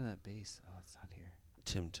work. What happened to that bass? Oh, it's not here.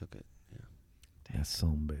 Tim took it. Yeah. That's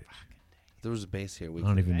some bitch. If there was a bass here, we I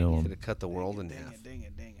don't even know him. could have cut the world in Dang half. it, dang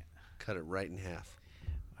it, dang it. Cut it right in half.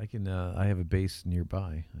 I can. I have a bass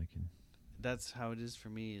nearby. I can. That's how it is for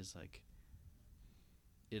me. Is like,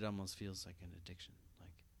 it almost feels like an addiction. Like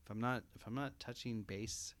if I'm not touching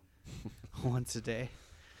bass once a day,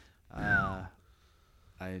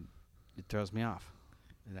 it throws me off.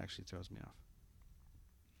 It actually throws me off.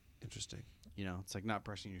 Interesting. It's like not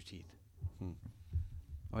brushing your teeth. Hmm.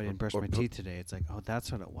 Oh, I didn't brush or my put- teeth today. It's like, oh,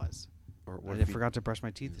 that's what it was. Or I what if you- forgot to brush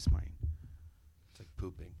my teeth this morning. It's like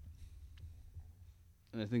pooping.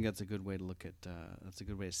 And I think that's a good way to look at. That's a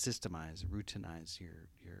good way to systemize, routinize your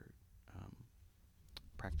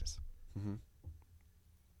practice. Mm-hmm.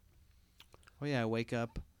 Oh yeah, I wake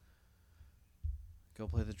up, go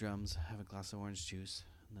play the drums, have a glass of orange juice,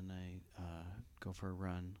 and then I go for a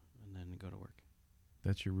run, and then go to work.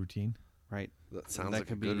 That's your routine. Right. That sounds That like a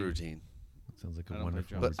could good be- routine. That sounds like I a don't play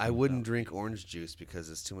wonderful. drums. But I Routine wouldn't without- drink orange juice because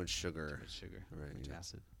it's too much Too sugar. much sugar. Right, Too much yeah.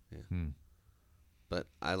 acid. Hmm. But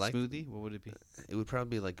I like Smoothie. What would it be? it would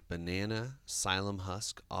probably be like banana, psyllium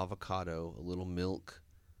husk, avocado, a little milk.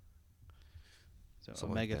 So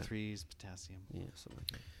Something like omega that. 3s, potassium. Yeah, something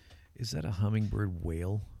like that. Is that a hummingbird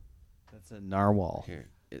whale? That's a narwhal. Here,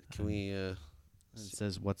 can we? And it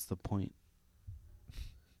says, "What's the point?"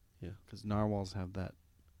 Yeah. Because narwhals have that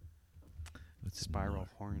That's a spiral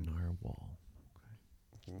horn. narwhal.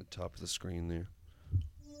 On the top of the screen there.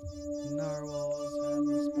 Narwhals have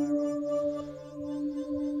the spiral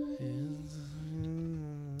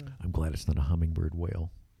I'm glad it's not a hummingbird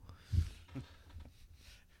whale.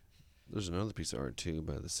 There's another piece of art too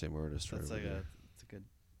by the same artist right That's over like there. it's a good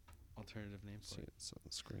alternative name for See, it. it's on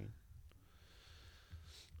the screen.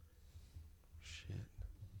 Shit.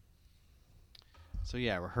 So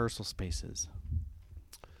yeah, rehearsal spaces,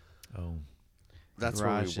 Oh, That's where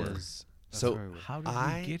we were. garages. That's So- where we were. how did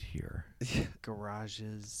I- we get here?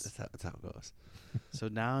 Garages. That's how it goes. So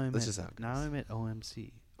now I'm That's just how it now goes. I'm at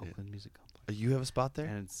OMC, Yeah. Oakland Music Complex, You have a spot there?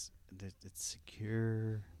 and it's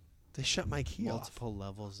secure. They shut my key off. Multiple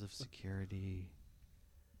levels of security,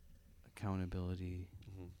 accountability.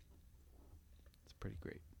 Mhm. It's pretty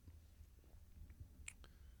great.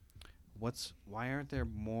 Why aren't there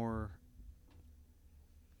more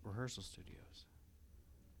rehearsal studios?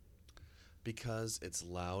 Because it's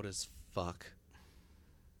loud as fuck.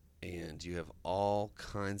 And you have all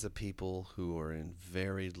kinds of people who are in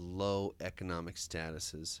very low economic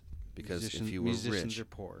statuses because if you were musicians rich, are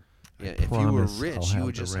poor. yeah, if you were promise I'll rich, you have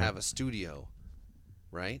would the just rent. have a studio,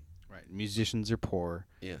 right? Right. Musicians are poor,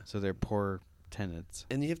 Yeah. so they're poor tenants.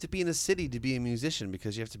 And you have to be in a city to be a musician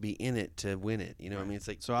because you have to be in it to win it. You know what I mean? It's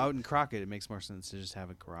like So out in Crockett, it makes more sense to just have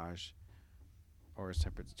a garage or a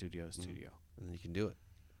separate studio. and then you can do it.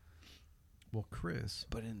 Well, Chris,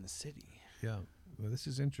 But in the city, yeah, well, this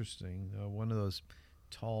is interesting. One of those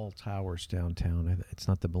tall towers downtown. It's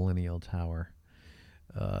not the Millennial Tower,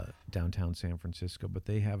 downtown San Francisco, but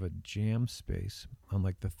they have a jam space on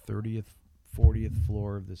like the 30th, 40th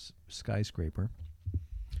floor of this skyscraper,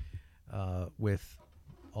 with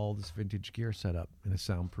all this vintage gear set up in a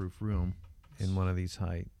soundproof room in one of these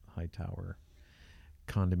high tower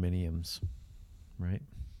condominiums, right?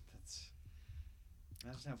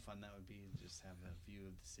 that's how fun that would be. Just have a view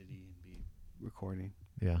of the city and be recording.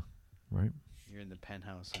 Yeah, right. You're in the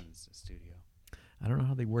penthouse and it's a studio. I don't know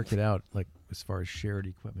how they work it out, like as far as shared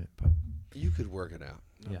equipment, but You could work it out.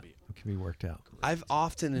 yeah, it can be worked out. I've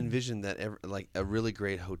often envisioned that like a really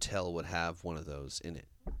great hotel would have one of those in it.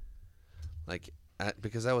 Like,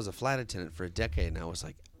 because I was a flight attendant for a decade, and I was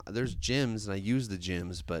like, there's gyms, and I use the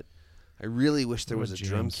gyms, but I really wish there What was a jam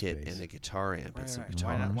drum kit space. and a guitar amp and some Why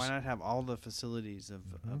guitars. not, why not have all the facilities of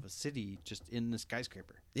a city just in the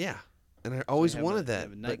skyscraper? Yeah, and I always have wanted a- that,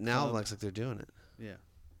 have a but now nightclub. it looks like they're doing it. Yeah.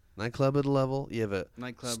 Nightclub at a level, you have a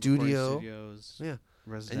Nightclub, Studio. studios, yeah,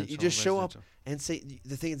 residential. and you just show up residential. and say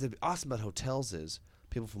the thing that's awesome about hotels is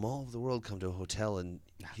people from all over the world come to a hotel in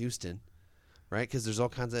Houston, right? Because there's all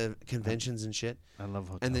kinds of conventions and shit. I love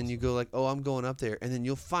hotels. And then you go like, oh, I'm going up there, and then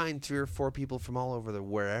you'll find 3 or 4 people from all over the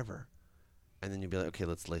wherever, and then you'll be like, okay,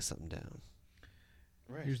 let's lay something down.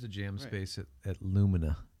 Right. Here's the jam Right. space at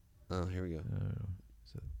Lumina. Oh, here we go.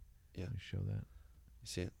 So Yeah. let me show that. You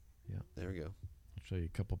see it? Yeah. There we go. I'll show you a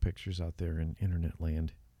couple pictures out there in internet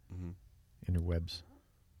land, hmm interwebs.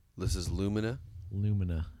 This is Lumina.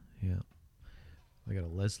 Lumina, yeah. I got a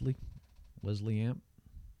Leslie amp.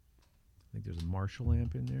 I think there's a Marshall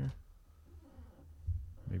amp in there.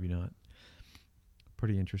 Maybe not.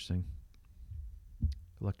 Pretty interesting.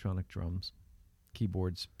 Electronic drums,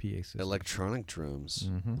 keyboards, PA system. Electronic drums.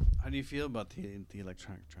 Mm-hmm. How do you feel about the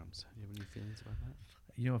electronic drums? Do you have any feelings about that?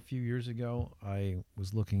 You know, a few years ago, I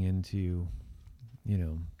was looking into,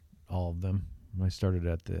 all of them. I started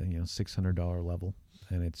at the $600 level,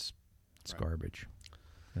 and it's Right. garbage.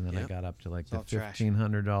 And then I Yep. got up to like It's the all trash.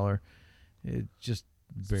 $1,500. It just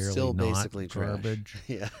barely Still not basically garbage. trash.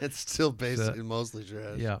 Yeah, it's still basically mostly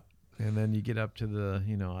trash. Yeah, and then you get up to the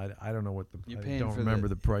I don't know what You're I paying don't for remember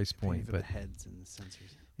the price Paying point, for but the heads and the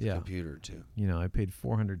sensors. yeah, Computer too. I paid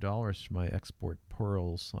 $400 for my export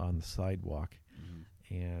pearls on the sidewalk,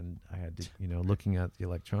 and I had to looking at the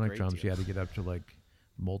electronic Great drums, deal. you had to get up to like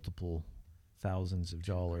multiple thousands of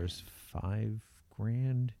dollars,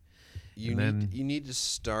 $5,000. You And need then- you need to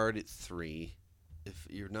start at 3. If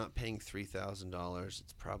you're not paying $3,000,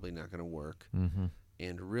 it's probably not going to work. Mm-hmm.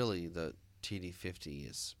 And really, the TD50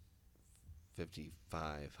 is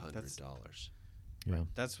 $5,500. Yeah.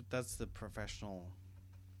 That's the professional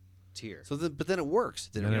tier. So, but then it works.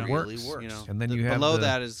 Then And it it really works. works. And then you have below the-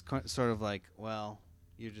 that is sort of like, well,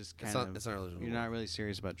 you're just It's kind not. of It's not really. you're not really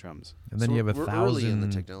serious about drums. And then So you have we're early in the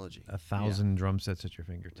 1,000 technology, a thousand drum sets at your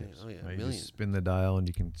fingertips. oh yeah, a right? You million. just spin the dial and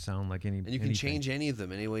you can sound like any. and you can anything. change any of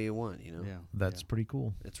them any way you want. Yeah, That's pretty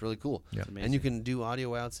cool. It's really cool. Yeah. It's And you amazing. can do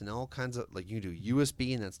audio outs and all kinds of you can do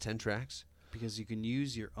USB, and that's 10 tracks. because you can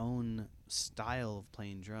use your own style of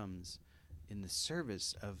playing drums in the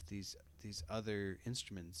service of these other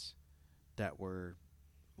instruments that were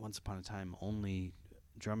once upon a time only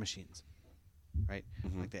drum machines, right?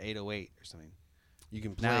 Mhm. Like the 808 or something. You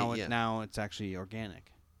can play Now it's actually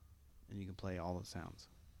organic, and you can play all the sounds.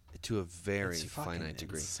 to a very It's fucking finite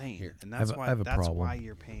degree. insane. Here. And I have that's a- why I have a that's problem. why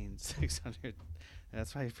you're paying 600.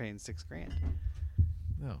 That's why you're paying $6,000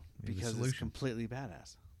 No, because it's completely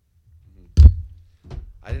badass.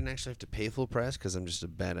 I didn't actually have to pay full price because I'm just a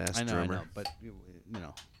badass I drummer. know, but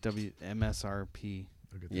MSRP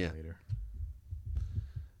Look at Yeah. that later.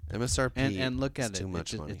 MSRP and look is at it. too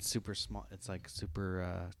much money. It's super small. It's like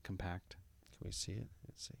super compact. Can we see it?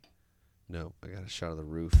 Let's see. No, I got a shot of the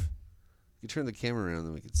roof. You turn the camera around,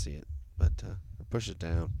 then we can see it. But push it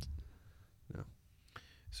down.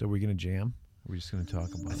 So we're gonna jam. We're just gonna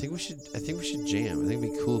talk about. I think we should jam. I think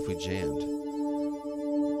it'd be cool if we jammed.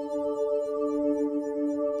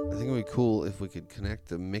 I think it'd be cool if we could connect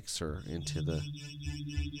the mixer into the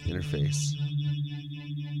interface.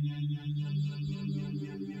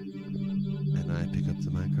 And I pick up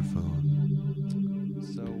the microphone.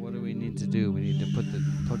 So what do we need to do. We need to plug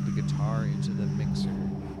the guitar into the mixer.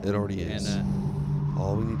 It already is. And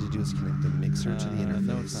all we need to do is connect the mixer to the interface.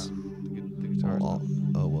 no, it's not. The guitar. Well,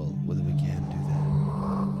 then we can do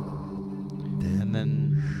that. And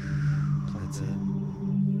then That's it.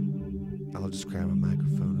 I'll just grab a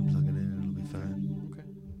microphone and plug it in, and it'll be fine. Okay.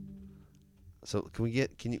 So can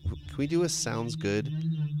we do a sounds good?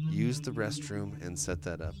 Use the restroom and set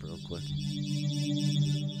that up real quick.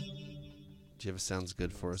 Do you have a sounds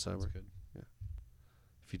good for us, Albert? Good. Yeah.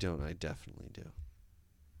 If you don't, I definitely do.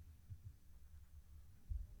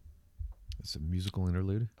 It's a musical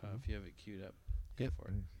interlude. If you have it queued up. Yep. For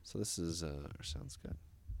it. So this is our sounds good.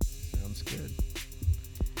 Sounds good.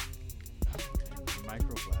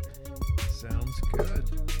 Micro flatter. Sounds good.